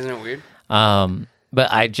house. Yeah, isn't it weird?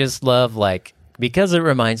 But I just love, like, because it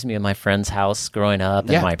reminds me of my friend's house growing up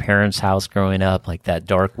and my parents' house growing up, like that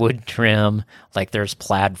dark wood trim, like there's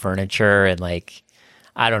plaid furniture, and like,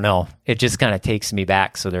 I don't know, it just kind of takes me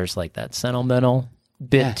back. So there's like that sentimental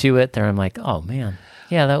bit to it there. I'm like, oh man,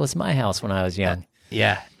 yeah, that was my house when I was young.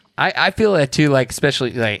 Yeah. I feel that too, like,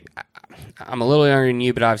 especially like, I'm a little younger than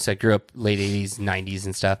you, but obviously I grew up late 80s, 90s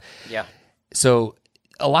and stuff. Yeah. So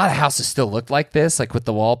a lot of houses still looked like this, like with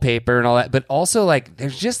the wallpaper and all that. But also, like,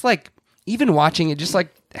 there's just like, even watching it, just like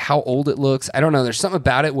how old it looks. I don't know. There's something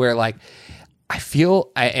about it where like, I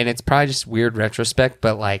feel, and it's probably just weird retrospect,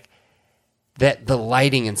 but like that the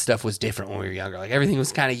lighting and stuff was different when we were younger. Like everything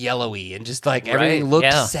was kind of yellowy and just like everything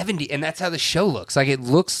looked 70. And that's how the show looks. Like it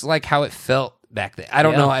looks like how it felt back then. I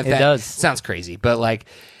don't know if it that does. sounds crazy, but like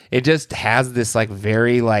it just has this like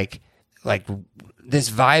very like this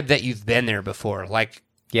vibe that you've been there before. Like,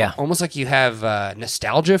 yeah, almost like you have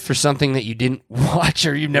nostalgia for something that you didn't watch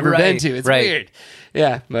or you've never been to. It's weird.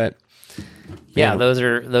 Yeah, but yeah, those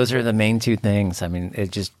are the main two things. I mean,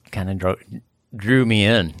 it just kind of drew me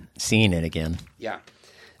in seeing it again. Yeah.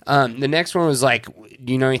 The next one was like,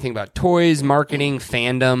 do you know anything about toys, marketing,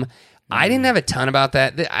 fandom? I didn't have a ton about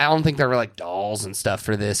that. I don't think there were like dolls and stuff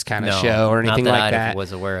for this kind of show or anything like that. I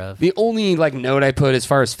was aware of. The only like note I put as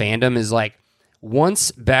far as fandom is like,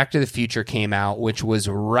 once Back to the Future came out, which was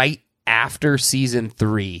right after season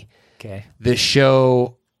 3, the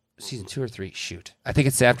show, season 2 or 3, shoot, I think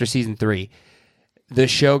it's after season 3, the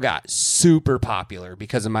show got super popular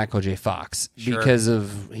because of Michael J. Fox, because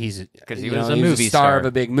he was a movie star of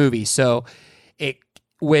a big movie. So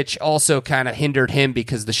which also kind of hindered him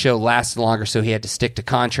because the show lasted longer, so he had to stick to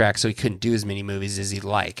contracts, so he couldn't do as many movies as he'd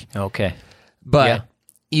like. Okay. But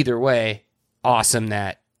either way, awesome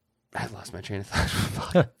that I lost my train of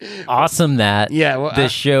thought. Awesome that the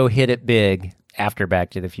show hit it big after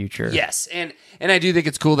Back to the Future. Yes, and I do think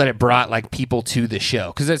it's cool that it brought like people to the show,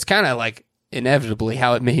 because it's kind of like inevitably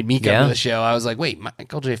how it made me come to the show. I was like, wait,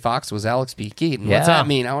 Michael J. Fox was Alex B. Keaton. What's that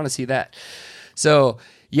mean? I want to see that. So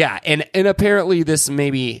Yeah, and apparently this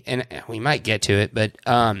maybe, and we might get to it, but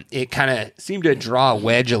it kind of seemed to draw a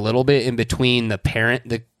wedge a little bit in between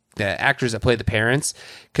the actors that played the parents,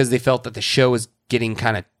 because they felt that the show was getting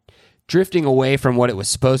kind of drifting away from what it was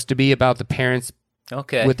supposed to be about the parents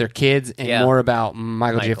with their kids, and more about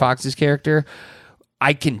Michael J. Fox's character.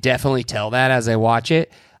 I can definitely tell that as I watch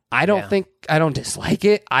it. I don't dislike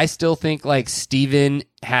it. I still think like Steven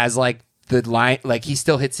has like the line, like he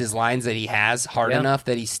still hits his lines that he has hard enough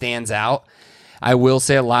that he stands out. I will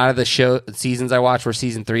say a lot of the seasons I watched were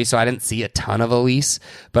season 3, so I didn't see a ton of Elise,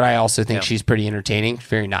 but I also think she's pretty entertaining,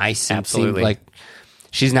 very nice. Absolutely. Like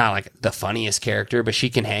she's not like the funniest character, but she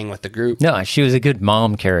can hang with the group. No, she was a good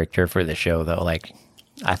mom character for the show, though. Like,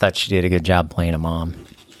 I thought she did a good job playing a mom.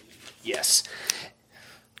 Yes.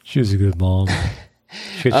 She was a good mom.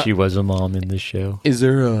 She was a mom in this show. Is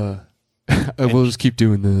there a... we'll just keep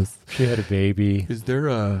doing this. She had a baby. Is there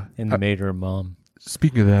a... And made her a mom.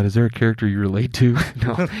 Speaking of that, is there a character you relate to?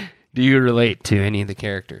 No. Do you relate to any of the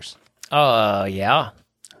characters? Yeah.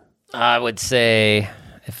 I would say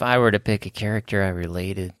if I were to pick a character I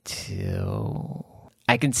related to,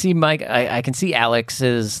 I can see I can see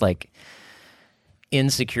Alex's like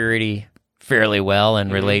insecurity fairly well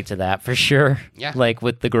and relate to that for sure. Yeah. Like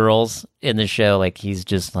with the girls in the show, like he's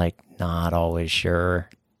just like not always sure,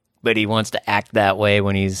 but he wants to act that way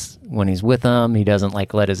when he's with them. He doesn't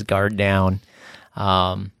like let his guard down.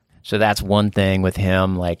 So that's one thing with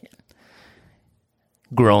him, like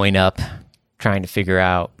growing up, trying to figure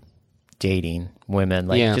out dating women,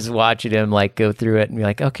 like just watching him like go through it and be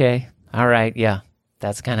like, okay, all right. Yeah.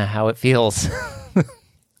 That's kind of how it feels.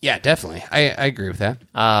 Yeah, definitely. I agree with that.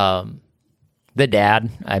 The dad,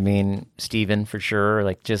 I mean, Steven for sure.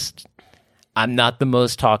 Like just, I'm not the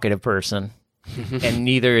most talkative person and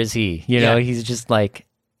neither is he, you know, he's just like,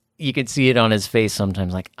 you can see it on his face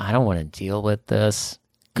sometimes. Like, I don't want to deal with this.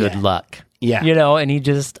 Good luck. Yeah. You know, and he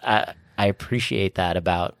just, I appreciate that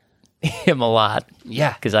about him a lot.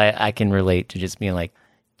 Yeah. Because I can relate to just being like,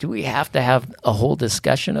 do we have to have a whole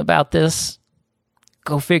discussion about this?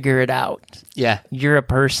 Go figure it out. Yeah. You're a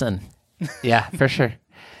person. Yeah, for sure.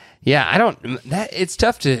 Yeah, it's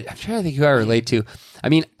tough I'm trying to think who I relate to. I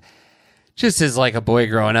mean, just as like a boy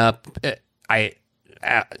growing up,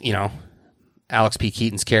 Alex P.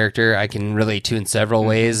 Keaton's character I can relate to in several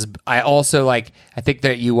ways. I also I think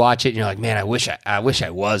that you watch it and you're like, man, I wish I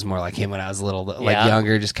was more like him when I was a little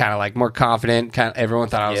younger, just kind of like more confident. Kind of everyone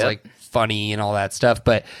thought I was like funny and all that stuff,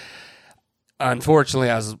 but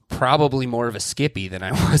unfortunately, I was probably more of a Skippy than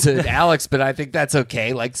I was an Alex, but I think that's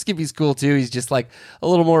okay. Like Skippy's cool too. He's just like a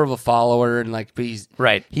little more of a follower, and like, but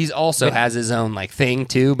he's also has his own like thing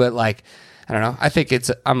too. But like, I don't know. I think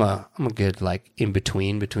I'm a good like in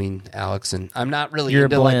between Alex, and I'm not really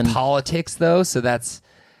into like politics though. So that's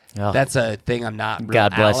a thing I'm not. Real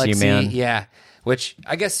God bless you, man. Yeah. Which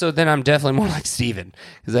I guess so. Then I'm definitely more like Steven,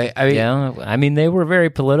 because I mean they were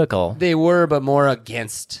very political. They were, but more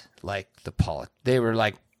against like the they were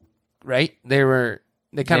like, right? They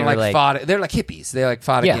kind of like fought. They're like hippies. They like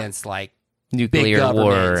fought against like nuclear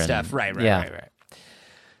war and stuff. Right.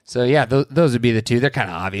 So yeah, those would be the two. They're kind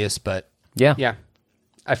of obvious, but yeah.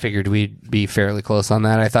 I figured we'd be fairly close on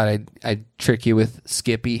that. I thought I'd trick you with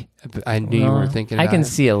Skippy. I knew you were thinking. I can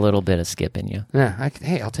see a little bit of Skip in you. Yeah.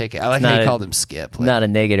 Hey, I'll take it. I like how you called him Skip. Like, not a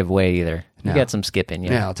negative way either. You got some Skip in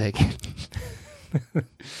you. Yeah, I'll take it.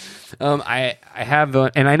 I have,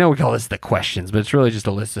 and I know we call this the questions, but it's really just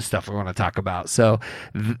a list of stuff we want to talk about. So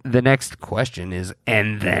the next question is,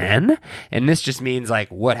 and this just means like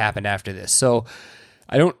what happened after this. So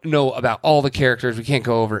I don't know about all the characters. We can't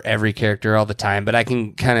go over every character all the time, but I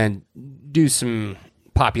can kind of do some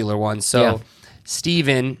popular ones. So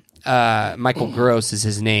Steven, Michael Gross is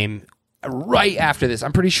his name. Right after this,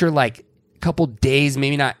 I'm pretty sure like a couple days,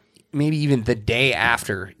 maybe even the day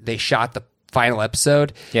after they shot the final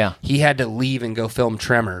episode, he had to leave and go film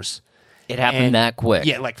Tremors. It happened that quick.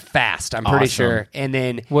 Yeah, like fast, I'm pretty sure. And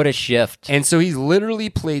then what a shift. And so he's literally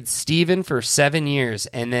played Steven for 7 years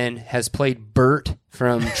and then has played Bert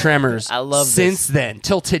from Tremors I love since then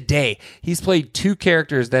till today. He's played 2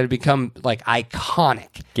 characters that have become like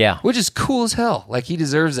iconic. Yeah. Which is cool as hell. Like he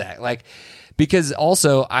deserves that. Like, because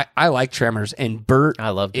also I like Tremors, and Bert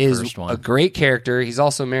is first one. A great character. He's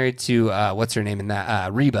also married to what's her name in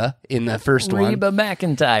that Reba in the first one. Reba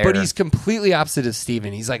McEntire. But he's completely opposite of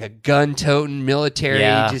Steven. He's like a gun-toting military,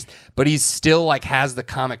 but he's still like has the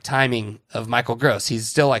comic timing of Michael Gross. He's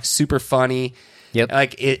still like super funny. Yep.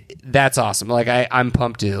 Like that's awesome. Like I'm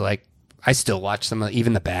pumped to like I still watch some of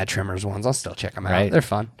even the bad Tremors ones. I'll still check them out. They're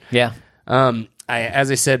fun. Yeah.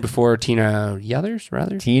 As I said before, Tina Yothers.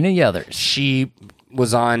 Tina Yothers. She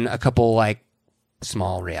was on a couple like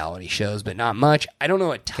small reality shows, but not much. I don't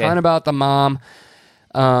know a ton about the mom.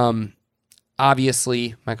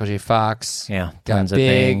 Obviously, Michael J. Fox. Yeah, got tons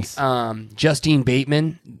big. of things. Justine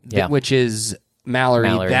Bateman, which is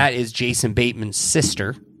Mallory. That is Jason Bateman's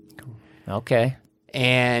sister. Okay.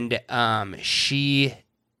 And she's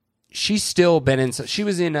still been in. She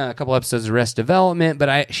was in a couple episodes of Arrested Development,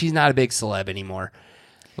 but she's not a big celeb anymore.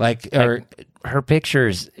 Her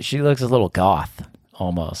pictures, she looks a little goth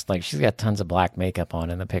almost. Like she's got tons of black makeup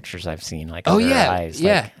on in the pictures I've seen. Like her eyes.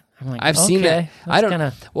 Yeah. I'm like, I've seen that. I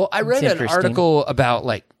don't. Well, I read an interesting. article about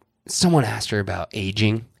someone asked her about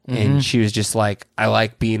aging, and she was just like, "I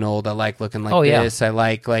like being old. I like looking like this. I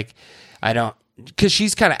like I don't." Because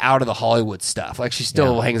she's kind of out of the Hollywood stuff. Like she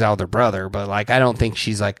still hangs out with her brother, but I don't think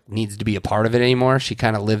she's needs to be a part of it anymore. She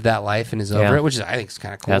kind of lived that life and is over it, which I think is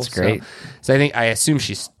kind of cool. That's great. So I assume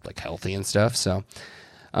she's healthy and stuff. So,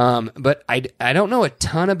 but I don't know a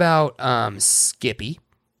ton about Skippy.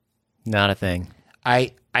 Not a thing.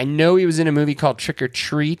 I know he was in a movie called Trick or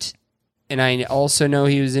Treat, and I also know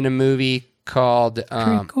he was in a movie called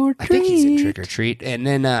Trick or I think he's in Treat. Trick or Treat, and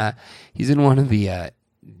then he's in one of the.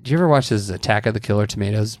 Did you ever watch those Attack of the Killer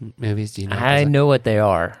Tomatoes movies? Do you know? I know what they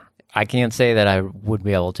are. I can't say that I would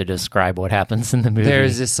be able to describe what happens in the movie.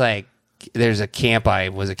 There's this there's a camp I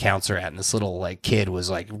was a counselor at, and this little kid was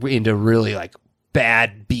into really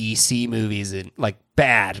bad B C movies and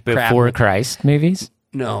bad Before crap. Christ movies.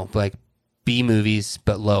 No, B movies,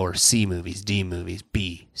 but lower. C movies, D movies,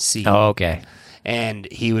 B, C. Oh, okay. And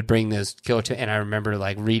he would bring those killer and I remember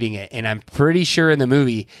reading it, and I'm pretty sure in the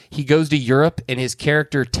movie he goes to Europe and his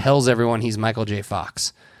character tells everyone he's Michael J.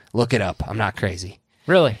 Fox. Look it up. I'm not crazy.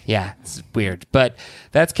 Really? Yeah, it's weird. But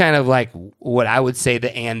that's kind of what I would say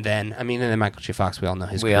and then. I mean, and then Michael J. Fox, we all know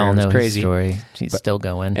his career all know was crazy. his story. He's still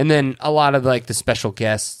going. And then a lot of the special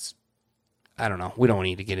guests, I don't know. We don't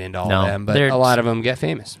need to get into all of them, but a lot of them get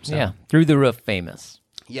famous. So. Yeah, through the roof famous.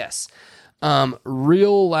 Yes.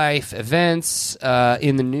 Real life events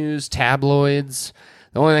in the news, tabloids.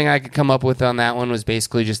 The only thing I could come up with on that one was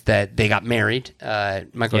basically just that they got married,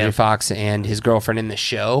 Michael J. Fox and his girlfriend in the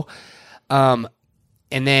show. And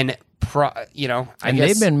then, I guess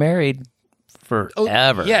they've been married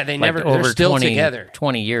forever. Yeah, they never. over they're still 20, together.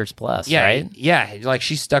 20 years plus. Yeah, right? Yeah.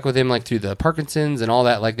 She stuck with him through the Parkinson's and all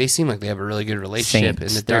that. They seem like they have a really good relationship.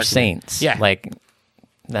 Saints. They're saints.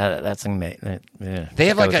 Yeah, that's amazing. Yeah, they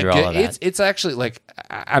have a good. It's actually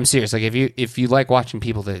I'm serious. If you like watching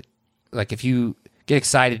people that if you get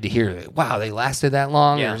excited to hear wow they lasted that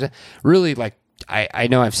long. Yeah. Really I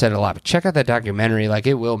know I've said it a lot, but check out that documentary.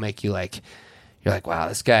 It will make you you're wow,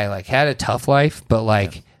 this guy had a tough life, but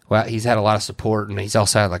well, he's had a lot of support, and he's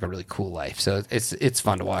also had a really cool life. So it's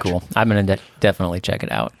fun to watch. Cool. I'm gonna definitely check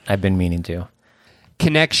it out. I've been meaning to.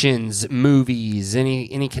 Connections, movies,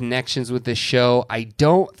 any connections with this show? I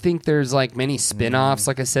don't think there's many spin-offs.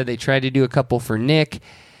 Like I said, they tried to do a couple for Nick,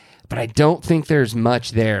 but I don't think there's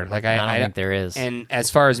much there. I don't think there is. And as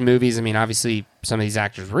far as movies, I mean, obviously some of these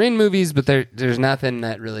actors were in movies, but there's nothing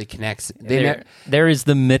that really connects. There is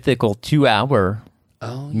the mythical 2-hour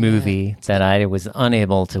movie that I was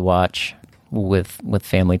unable to watch with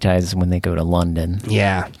Family Ties when they go to London.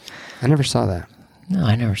 Yeah, I never saw that. No,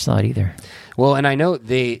 I never saw it either. Well, and I know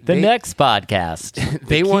the next podcast,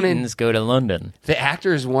 they wanted to go to London. The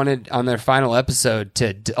actors wanted on their final episode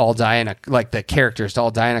to all die in the characters to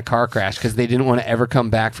all die in a car crash because they didn't want to ever come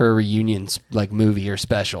back for a reunion movie or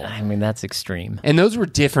special. I mean, that's extreme. And those were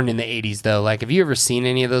different in the 80s though. Have you ever seen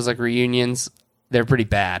any of those reunions? They're pretty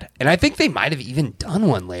bad. And I think they might have even done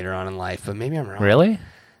one later on in life, but maybe I'm wrong. Really?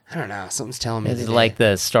 I don't know. Something's telling me. Is it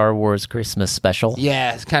the Star Wars Christmas special?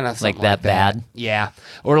 Yeah, it's kind of that bad. Yeah,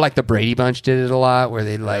 or the Brady Bunch did it a lot, where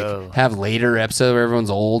they'd have later episodes where everyone's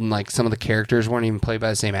old and some of the characters weren't even played by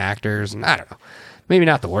the same actors, and I don't know. Maybe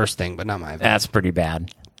not the worst thing, but not my. That's pretty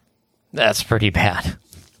bad. That's pretty bad.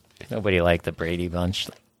 Nobody liked the Brady Bunch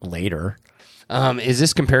later. Is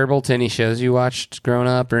this comparable to any shows you watched growing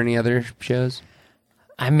up or any other shows?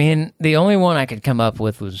 I mean, the only one I could come up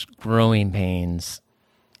with was Growing Pains.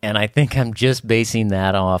 And I think I'm just basing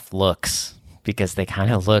that off looks because they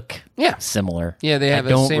kind of look similar. Yeah, they have. I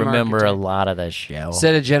don't the same remember archetype. a lot of the show.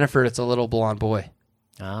 Instead of Jennifer, it's a little blonde boy.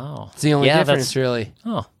 Oh, it's the only difference, really.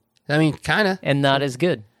 Oh, I mean, kind of, and not as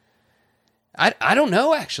good. I don't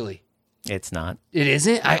know actually. It's not. It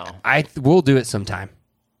isn't. No. I will do it sometime.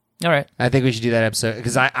 All right. I think we should do that episode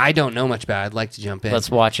because I don't know much about it. I'd like to jump in. Let's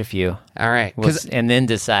watch a few. All right, and then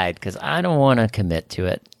decide because I don't want to commit to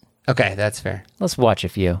it. Okay, that's fair. Let's watch a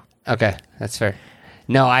few. Okay, that's fair.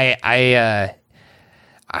 No, I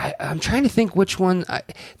I'm trying to think which one.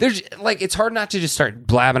 There's like it's hard not to just start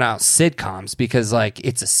blabbing out sitcoms because like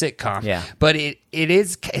it's a sitcom. Yeah. But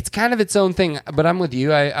it's kind of its own thing. But I'm with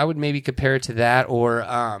you. I would maybe compare it to that or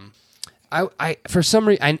I for some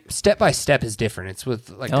reason Step by Step is different. It's with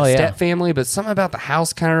like the Step family, but something about the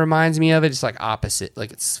house kind of reminds me of it. It's like opposite,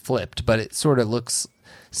 like it's flipped, but it sort of looks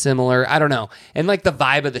similar. I don't know. And like the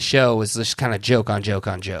vibe of the show was just kind of joke on joke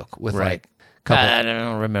on joke with like. I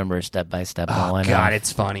don't remember Step by Step. Oh God,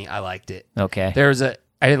 it's funny. I liked it. Okay.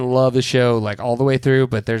 I didn't love the show like all the way through,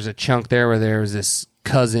 but there's a chunk there where there was this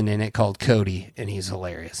cousin in it called Cody, and he's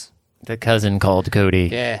hilarious. The cousin called Cody.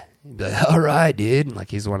 Yeah. He'd be like, all right, dude.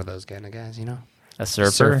 Like he's one of those kind of guys, you know? A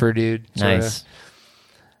surfer? Surfer dude. Sorta. Nice.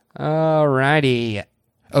 All righty.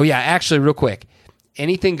 Oh yeah, actually, real quick.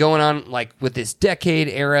 Anything going on like with this decade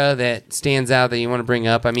era that stands out that you want to bring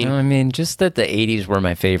up? I mean, just that the 80s were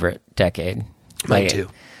my favorite decade. Mine too.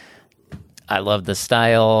 I love the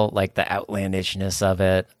style, like the outlandishness of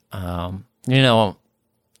it. You know,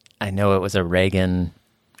 I know it was a Reagan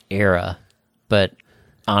era, but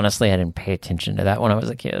honestly, I didn't pay attention to that when I was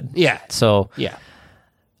a kid. Yeah. So, yeah.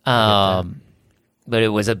 But it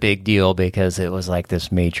was a big deal because it was like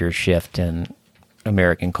this major shift in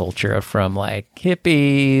American culture from like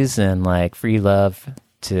hippies and like free love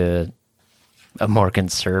to a more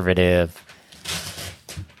conservative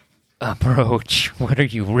approach. What are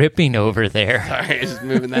you ripping over there? Sorry, just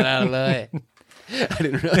moving that out of the way. I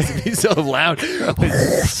didn't realize it'd be so loud.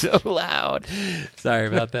 So loud. Sorry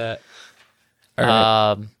about that. All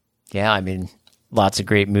right. Yeah, I mean, lots of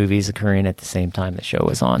great movies occurring at the same time the show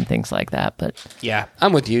was on, things like that. But yeah,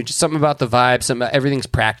 I'm with you. Just something about the vibe. Something about everything's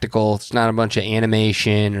practical. It's not a bunch of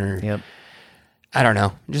animation or I don't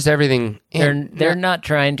know. Just everything. They're not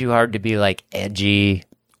trying too hard to be like edgy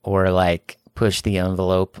or like push the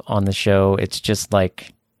envelope on the show. It's just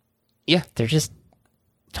like they're just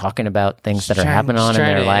talking about things that are happening in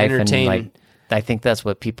their life, and like I think that's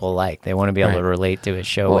what people like. They want to be able to relate to a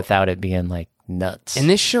show without it being like nuts. And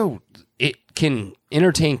this show, it can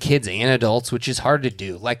entertain kids and adults, which is hard to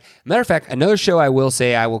do. Like, matter of fact, another show I will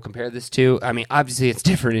say I will compare this to, I mean, obviously it's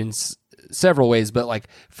different in several ways, but like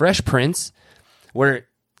Fresh Prince, where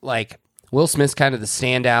like Will Smith's kind of the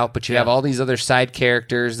standout, but you have all these other side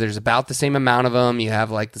characters. There's about the same amount of them. You have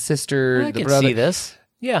like the sister, I the can brother. see this.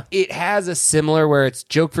 Yeah. It has a similar where it's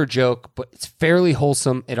joke for joke, but it's fairly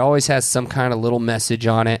wholesome. It always has some kind of little message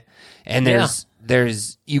on it. And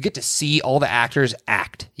there's you get to see all the actors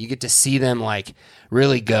act. You get to see them like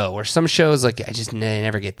really go. Or some shows like I just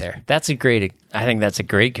never get there. I think that's a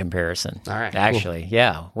great comparison. All right. Actually,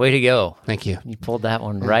 yeah. Way to go. Thank you. You pulled that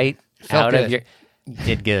one right out of your... You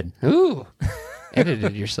did good. Ooh.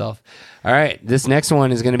 Edited yourself. All right. This next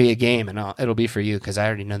one is going to be a game, and it'll be for you because I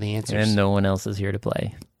already know the answers. And no one else is here to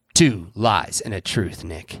play. 2 lies and a truth,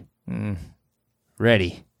 Nick.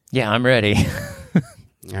 Ready? Yeah, I'm ready.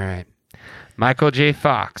 All right. Michael J.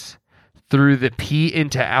 Fox threw the P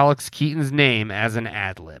into Alex Keaton's name as an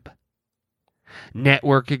ad-lib.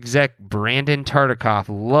 Network exec Brandon Tartikoff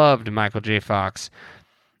loved Michael J. Fox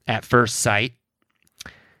at first sight.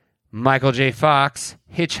 Michael J. Fox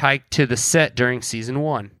hitchhiked to the set during season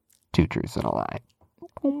 1. 2 truths and a lie.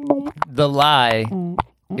 The lie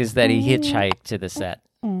is that he hitchhiked to the set.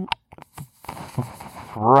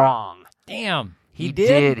 Wrong. Damn. He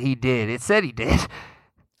did. He did. It said he did.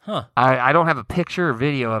 Huh. I don't have a picture or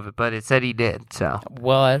video of it, but it said he did. So.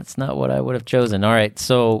 Well, that's not what I would have chosen. All right,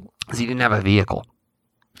 so... Because he didn't have a vehicle.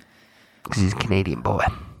 Because he's a Canadian boy.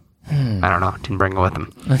 I don't know. Didn't bring it with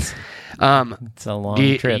him. It's a long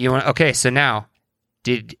trip. Okay, so now,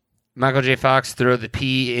 did Michael J. Fox throw the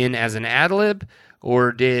P in as an ad-lib,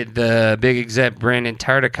 or did the big exec Brandon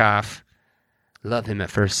Tartikoff love him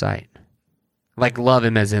at first sight? Like, love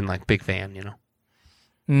him as in, like, big fan, you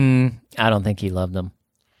know? I don't think he loved him.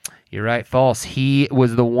 You're right, false. He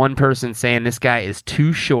was the one person saying this guy is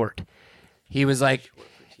too short. He was like,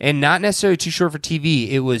 and not necessarily too short for TV,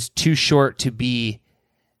 it was too short to be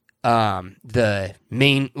the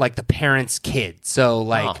main, like the parents' kid. So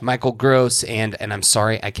like Michael Gross and I'm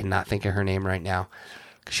sorry, I cannot think of her name right now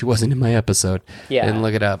because she wasn't in my episode. Yeah. Didn't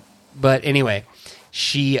look it up. But anyway,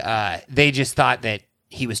 they just thought that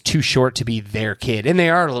he was too short to be their kid. And they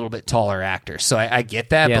are a little bit taller actors. So I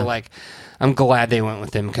get that, but like, I'm glad they went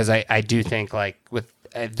with him because I do think like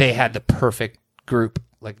they had the perfect group.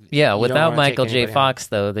 Like, without Michael J. Fox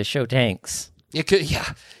though, the show tanks. It could,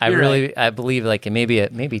 yeah. I believe like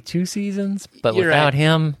maybe 2 seasons, but without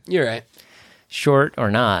him, you're right. Short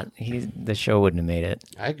or not, the show wouldn't have made it.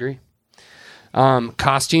 I agree.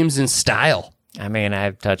 Costumes and style. I mean,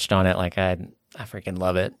 I've touched on it. Like I freaking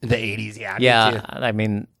love it. The 80s, yeah. Yeah, I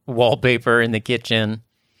mean, wallpaper in the kitchen.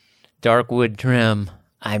 dark wood trim.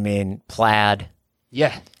 I mean, plaid.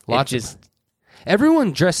 Yeah, lots just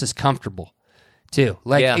everyone dresses comfortable too.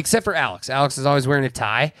 Like Yeah. except for Alex. Alex is always wearing a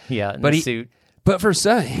tie. yeah, in but the he- suit. But for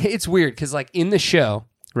some, it's weird because, like, in the show,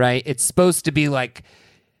 right, it's supposed to be, like,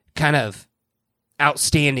 kind of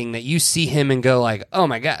outstanding that you see him and go, like, oh,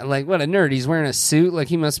 my God, like, what a nerd. He's wearing a suit. Like,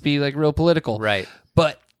 he must be, like, real political. Right.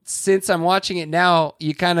 But since I'm watching it now,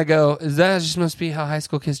 you kind of go, is that just must be how high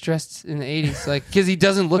school kids dressed in the 80s? Like, because he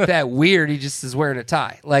doesn't look that weird. He just is wearing a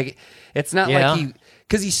tie. Like, it's not Yeah. like he...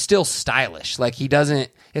 Because he's still stylish. Like, he doesn't...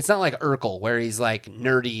 It's not like Urkel, where he's, like,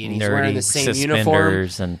 nerdy and he's wearing the same uniform.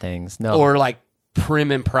 Suspenders and things. No. Or, like,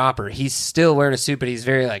 prim and proper. He's still wearing a suit, but he's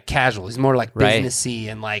very like casual. He's more like Right. businessy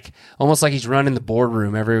and like almost like he's running the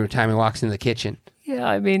boardroom every time he walks into the kitchen. Yeah,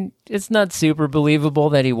 I mean, it's not super believable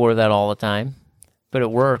that he wore that all the time, but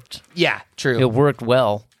it worked. Yeah, true. It worked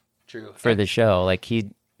well True. for the show. Like you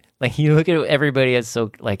look at everybody as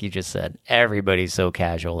so, like you just said, everybody's so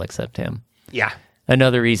casual except him. Yeah.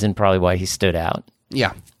 Another reason probably why he stood out,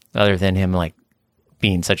 Yeah. other than him like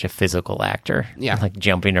being such a physical actor. Yeah. Like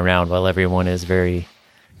jumping around while everyone is very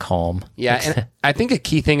calm. Yeah, and I think a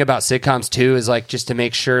key thing about sitcoms too is like just to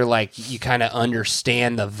make sure like you kind of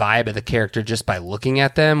understand the vibe of the character just by looking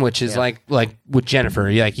at them, which is like with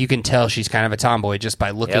Jennifer, like you can tell she's kind of a tomboy just by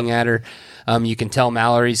looking at her. You can tell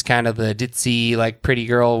Mallory's kind of the ditzy like pretty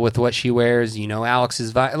girl with what she wears. You know,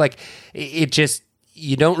 Alex's vibe, like it just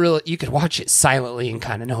you don't really you could watch it silently and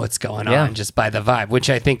kind of know what's going on just by the vibe, which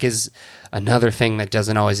I think is another thing that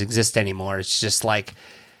doesn't always exist anymore. It's just like.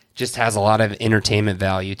 Just has a lot of entertainment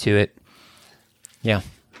value to it. Yeah.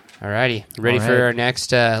 Alrighty. Ready All for right. our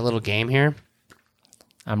next little game here?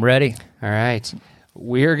 I'm ready. All right.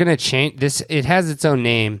 We're going to change this. It has its own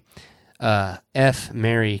name. F,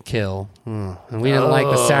 Marry, Kill. And we didn't like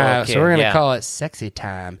the sound, okay, so we're going to yeah. call it Sexy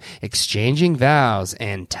Time. Exchanging vows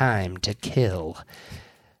and time to kill.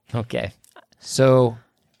 Okay. So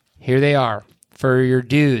here they are. For your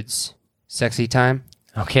dudes, Sexy Time,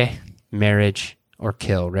 Okay. Marriage, or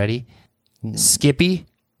Kill. Ready? Skippy,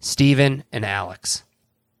 Steven, and Alex.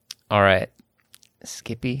 All right.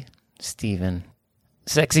 Skippy, Steven.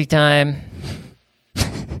 Sexy time.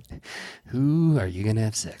 Who are you going to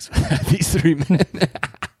have sex with? These three men.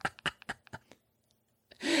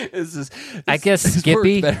 I guess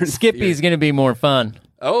Skippy's going to be more fun.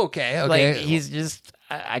 Oh, okay. Like he's just,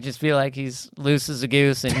 I just feel like he's loose as a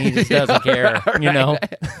goose and he just doesn't care, you know?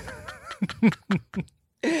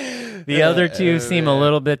 The other two seem a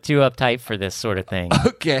little bit too uptight for this sort of thing.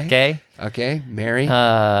 Okay. Okay. Mary.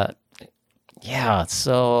 Yeah,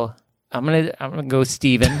 so I'm gonna go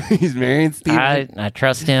Steven. He's marrying Steven. I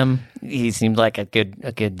trust him. He seems like a good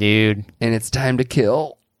dude. And it's time to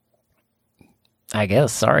kill I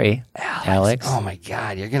guess. Sorry, Alex. Oh my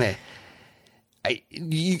God, you're gonna.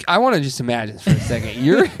 I want to just imagine for a second.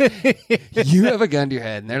 You have a gun to your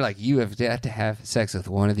head, and they're like, you have to have sex with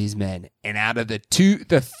one of these men, and out of the two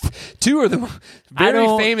are the very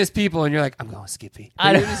famous people, and you're like, I'm going Skippy.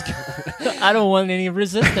 I don't want any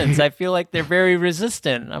resistance. I feel like they're very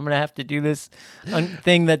resistant. I'm gonna have to do this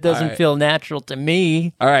thing that doesn't feel natural to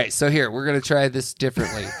me. All right, so here we're gonna try this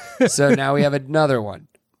differently. So now we have another one.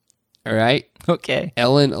 All right, Okay.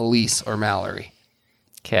 Ellen, Elise, or Mallory.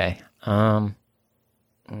 Okay.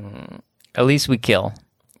 At least we kill.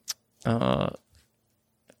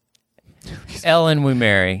 Ellen we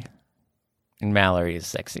marry. And Mallory is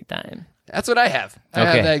sexy time. That's what I have. I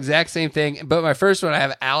Okay. have the exact same thing. But my first one, I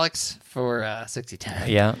have Alex for 60 time.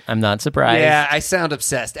 Yeah, I'm not surprised. Yeah, I sound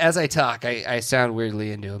obsessed. As I talk, I sound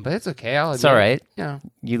weirdly into him, but it's okay. It's all right. You know,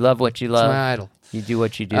 You love what you it's love. my idol. You do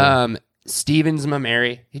what you do. Steven's my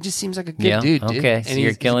Mary. He just seems like a good Yeah, dude. Dude. okay, And so you're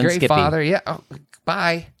he's killing a great Skippy. father. Yeah. Oh,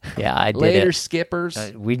 bye. Yeah, I did Later, it. skippers.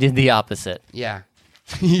 We did the opposite. Yeah.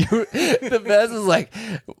 The best is like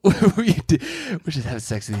we should have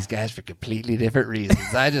sex with these guys for completely different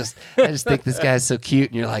reasons. I just think this guy's so cute,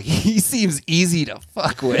 and you're like, he seems easy to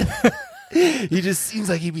fuck with. He just seems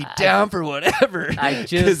like he'd be down for whatever.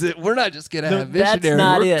 Because we're not just gonna have that's missionary.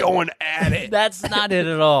 not We're it. going at it. That's not it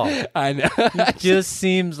at all. I know. It just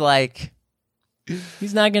seems like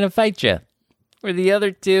he's not going to fight you. Or the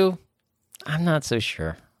other two, I'm not so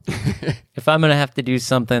sure. If I'm going to have to do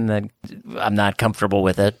something that I'm not comfortable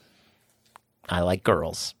with it, I like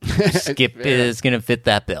girls. Skip is going to fit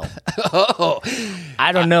that bill. Oh,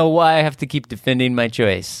 I don't know why I have to keep defending my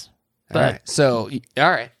choice. But all right. So, all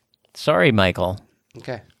right. sorry, Michael.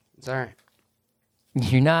 Okay, it's all right.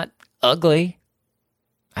 You're not ugly.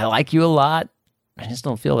 I like you a lot. I just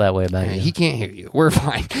don't feel that way about you. He can't hear you. We're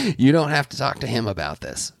fine. You don't have to talk to him about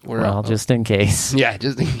this. We're Well, just in case. yeah,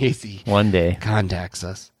 just in case he One day. contacts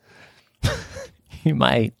us. You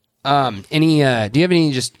might. Do you have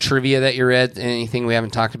any just trivia that you read? Anything we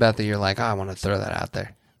haven't talked about that you're like, oh, I want to throw that out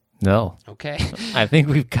there? No. Okay. I think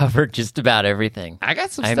we've covered just about everything. I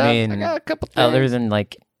got some stuff. I got a couple things. Other than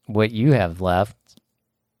like what you have left,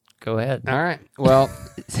 go ahead. All right. Well,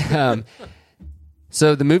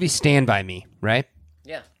 so the movie Stand By Me, right?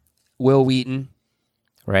 Yeah. Will Wheaton,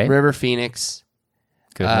 Right. River Phoenix,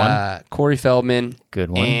 Good one. Corey Feldman,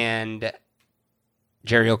 Good one. and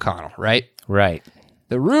Jerry O'Connell, right? Right.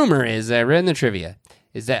 The rumor is, I read in the trivia,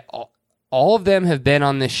 is that all of them have been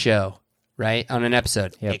on this show, right, on an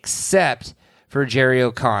episode, except for Jerry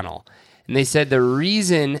O'Connell. And they said the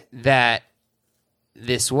reason that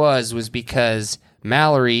this was because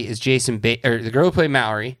Mallory is the girl who played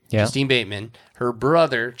Mallory, Justine Bateman, her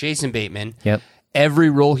brother, Jason Bateman. Yep. Every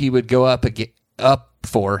role he would go up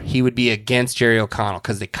for, he would be against Jerry O'Connell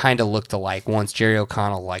because they kind of looked alike once Jerry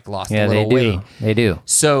O'Connell lost a little weight. They do.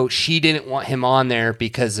 So she didn't want him on there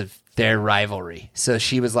because of their rivalry. So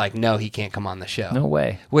she was like, no, he can't come on the show. No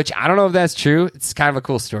way. Which I don't know if that's true. It's kind of a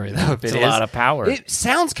cool story, though. If It's a lot of power. It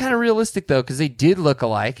sounds kind of realistic, though, because they did look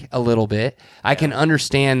alike a little bit. I can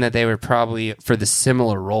understand that they were probably, for the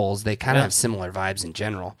similar roles, they kind of have similar vibes in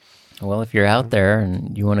general. Well, if you're out there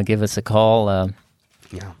and you want to give us a call,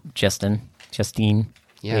 Justine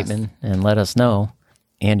Bateman, and let us know.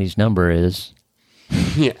 Andy's number is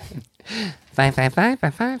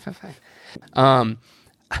 555-5555.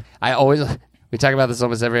 We talk about this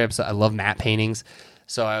almost every episode. I love matte paintings,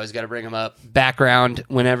 so I always got to bring them up. Background,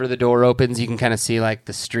 whenever the door opens, you can kind of see like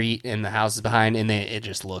the street and the houses behind, and it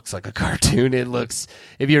just looks like a cartoon. It looks,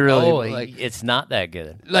 if you really it's not that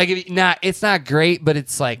good. Like, it's not great, but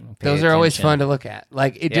it's like those are always fun to look at.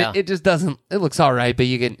 Like it just doesn't. It looks all right, but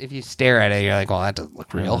if you stare at it, you're like, well, that doesn't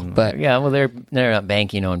look real. But well, they're not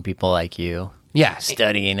banking on people like you. Yeah,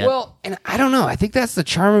 studying it. Well, and I don't know. I think that's the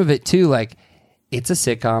charm of it too. Like, it's a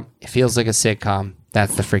sitcom. It feels like a sitcom.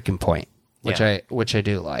 That's the freaking point, which I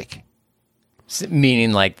do like.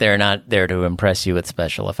 Meaning, like, they're not there to impress you with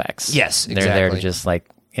special effects. Yes, exactly. They're there to just like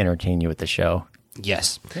entertain you with the show.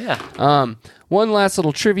 Yes. Yeah. One last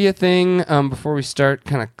little trivia thing before we start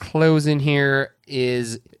kind of closing here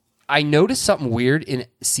is I noticed something weird in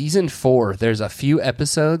season 4. There's a few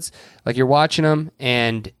episodes, like you're watching them,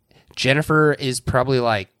 and Jennifer is probably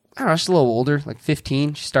like, I don't know, she's a little older, like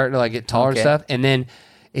 15. She's starting to like get taller and stuff. And then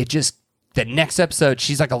the next episode,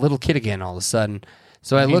 she's like a little kid again all of a sudden.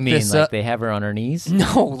 So I looked this up. They have her on her knees?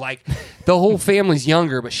 No, like the whole family's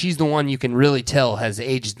younger, but she's the one you can really tell has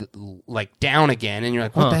aged like down again. And you're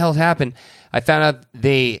like, what the hell's happened? I found out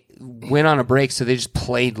they went on a break, so they just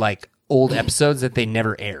played like old episodes that they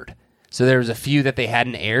never aired. So there was a few that they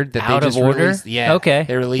hadn't aired that Out they just of order? released. Yeah, okay.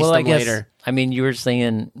 They released them later. I mean, you were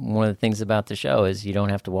saying one of the things about the show is you don't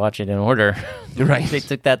have to watch it in order. Right. They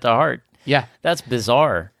took that to heart. Yeah. That's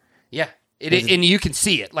bizarre. Yeah. And you can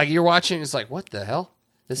see it. Like, you're watching, it's like, what the hell?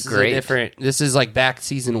 This is Great. this is like back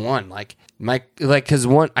season 1. Like, because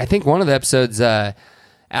I think one of the episodes,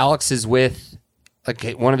 Alex is with like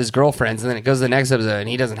one of his girlfriends, and then it goes to the next episode, and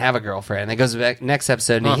he doesn't have a girlfriend. And it goes back next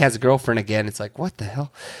episode, and he has a girlfriend again. It's like, what the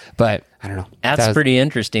hell? But I don't know. That's pretty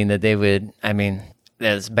interesting that they would, I mean,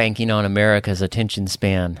 that's banking on America's attention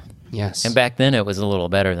span. Yes. And back then it was a little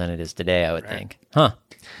better than it is today, I would think. Huh.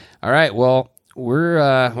 All right. Well,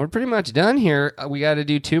 we're pretty much done here. We got to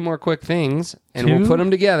do 2 more quick things, and we'll put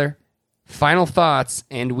them together. Final thoughts,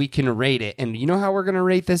 and we can rate it. And you know how we're going to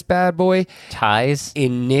rate this bad boy? Ties?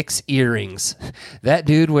 In Nick's earrings. That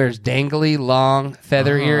dude wears dangly, long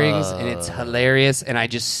feather earrings, and it's hilarious. And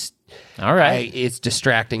all right. It's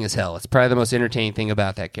distracting as hell. It's probably the most entertaining thing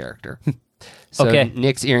about that character. So okay.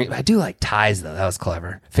 Nick's earrings. I do like ties, though. That was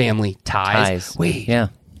clever. Family ties. Wait. Yeah.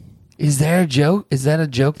 Is there a joke? Is that a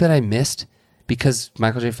joke that I missed? Because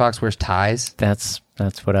Michael J. Fox wears ties? That's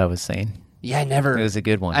what I was saying. Yeah, I never. It was a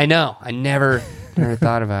good one. I know. I never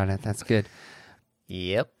thought about it. That's good.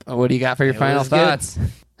 Yep. What do you got for your final thoughts?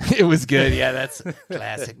 It was good. Yeah, that's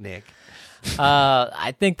classic Nick.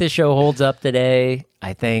 I think the show holds up today.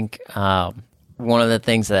 I think one of the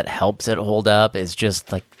things that helps it hold up is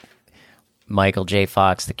just like Michael J.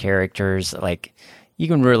 Fox, the characters. Like, you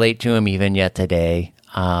can relate to him even yet today.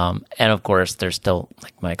 And of course, there's still,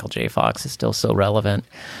 like, Michael J. Fox is still so relevant.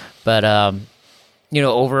 But,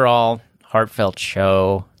 overall, heartfelt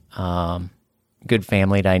show, good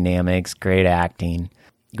family dynamics, great acting,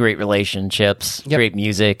 great relationships, great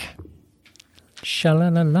music.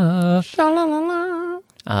 Sha-la-la-la.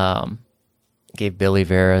 Sha-la-la-la. Gave Billy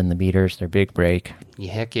Vera and the Beaters their big break.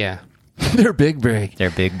 Yeah, heck yeah. Their big break.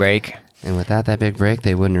 Their big break. And without that big break,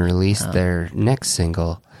 they wouldn't have released their next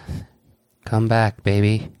single, Come Back,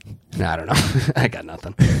 Baby. No, I don't know. I got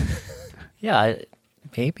nothing. Yeah,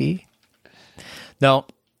 Maybe. No,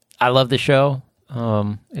 I love the show.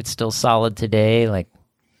 It's still solid today. Like,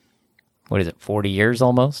 what is it, 40 years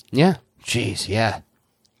almost? Yeah. Jeez, yeah.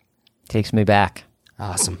 Takes me back.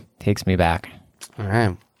 Awesome. Takes me back. All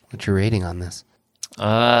right. What's your rating on this?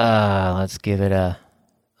 Let's give it a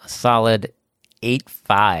solid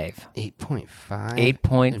 8.5. 8.5.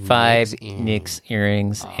 8.5 Nick's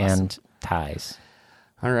earrings Awesome. and ties.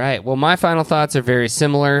 All right. Well, my final thoughts are very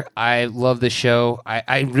similar. I love the show.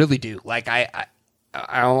 I really do. Like, I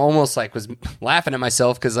almost like was laughing at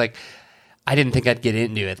myself because like I didn't think I'd get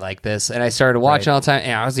into it like this, and I started watching all the time.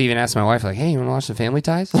 And I was even asking my wife like, "Hey, you want to watch some Family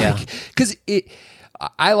Ties?" Yeah. Because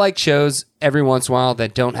I like shows every once in a while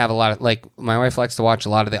that don't have a lot of, like, my wife likes to watch a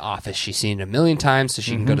lot of The Office. She's seen it a million times, so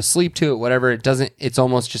she can go to sleep to it, whatever. It doesn't, it's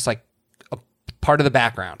almost just like a part of the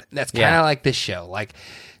background. That's kind of like this show. Like,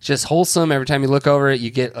 it's just wholesome. Every time you look over it, you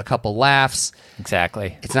get a couple laughs.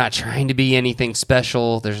 Exactly. It's not trying to be anything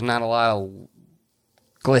special. There's not a lot of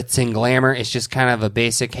glitz and glamour. It's just kind of a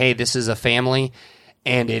basic, hey, this is a family.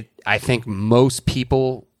 And I think most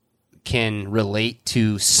people can relate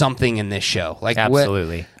to something in this show. Like,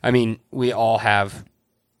 absolutely. We all have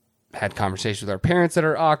had conversations with our parents that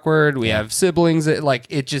are awkward. We have siblings that, like,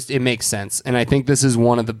 it makes sense. And I think this is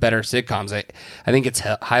one of the better sitcoms. I think it's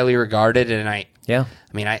highly regarded, and I'd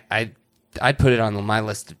put it on my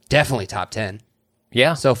list, definitely top 10.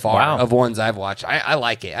 Yeah. So far Wow. of ones I've watched. I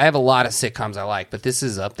like it. I have a lot of sitcoms I like, but this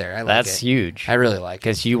is up there. I like That's it. huge. I really like it.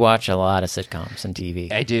 Because you watch a lot of sitcoms and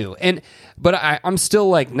TV. I do. But I'm still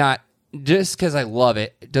like not, just because I love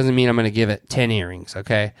it doesn't mean I'm going to give it 10 earrings,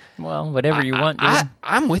 okay? Well, whatever you want, dude.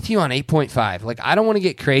 I'm with you on 8.5. Like, I don't want to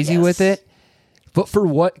get crazy with it, but for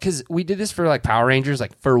what, because we did this for like Power Rangers,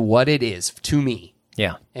 like for what it is to me.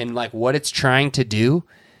 Yeah. And like what it's trying to do,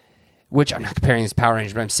 which I'm not comparing this to Power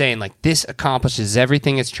Rangers, but I'm saying like this accomplishes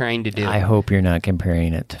everything it's trying to do. I hope you're not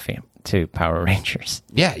comparing it to Power Rangers.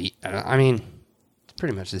 Yeah, it's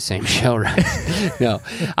pretty much the same show, right? No,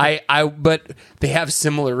 but they have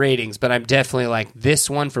similar ratings. But I'm definitely like, this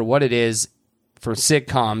one for what it is for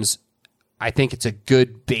sitcoms. I think it's a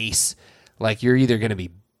good base. Like, you're either going to be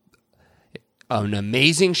an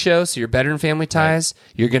amazing show, so you're better than Family Ties.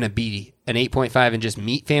 Right. You're going to be an 8.5 and just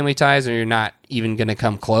meet Family Ties, or you're not even going to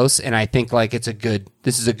come close. And I think like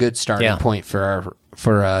this is a good starting point for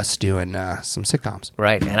us doing some sitcoms.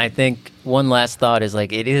 Right. And I think one last thought is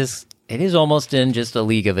like, it is almost in just a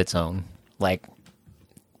league of its own. Like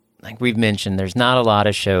we've mentioned, there's not a lot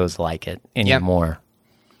of shows like it anymore.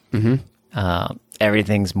 Yep. Mm-hmm.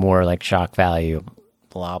 Everything's more like shock value,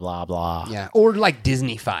 blah, blah, blah. Yeah. Or like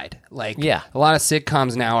Disney-fied. Like, a lot of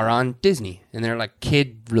sitcoms now are on Disney, and they're like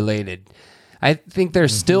kid-related. I think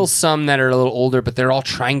there's still some that are a little older, but they're all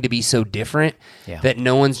trying to be so different that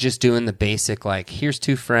no one's just doing the basic, like, here's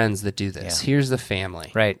two friends that do this. Here's the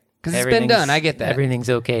family. Right. Because it's been done. I get that. Everything's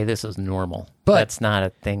okay. This is normal. But that's not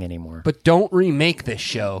a thing anymore. But don't remake this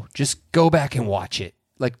show. Just go back and watch it.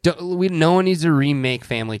 Like, no one needs to remake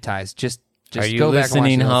Family Ties. Just are you go back and watch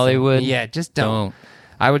listening, Hollywood? Yeah, just don't.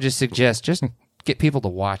 I would just suggest just get people to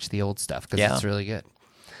watch the old stuff because it's really good.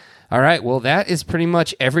 All right, well, that is pretty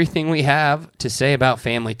much everything we have to say about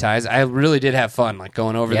Family Ties. I really did have fun, like,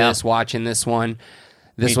 going over this, watching this one.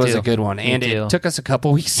 This was a good one, and it took us a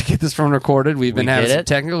couple weeks to get this one recorded. We've been having some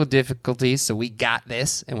technical difficulties, so we got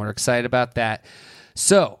this, and we're excited about that.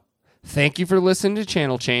 So, thank you for listening to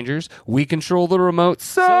Channel Changers. We control the remote,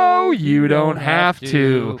 so you don't have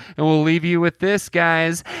to. And we'll leave you with this,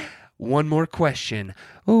 guys. One more question.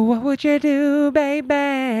 What would you do,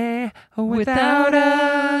 baby, without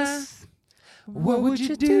us? What would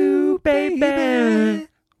you do, baby,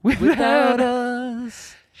 without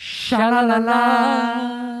us?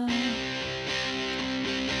 Sha-la-la-la.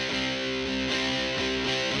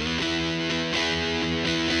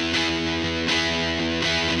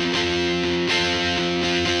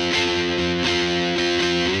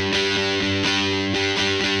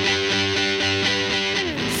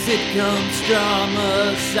 Sitcoms,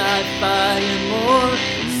 drama, sci-fi, and more.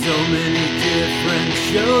 So many different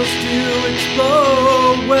shows to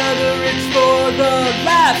explore. Whether it's for the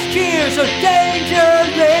laughs, cheers, or danger,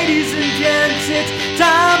 ladies and gents, it's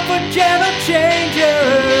time for Channel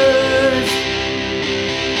Changers.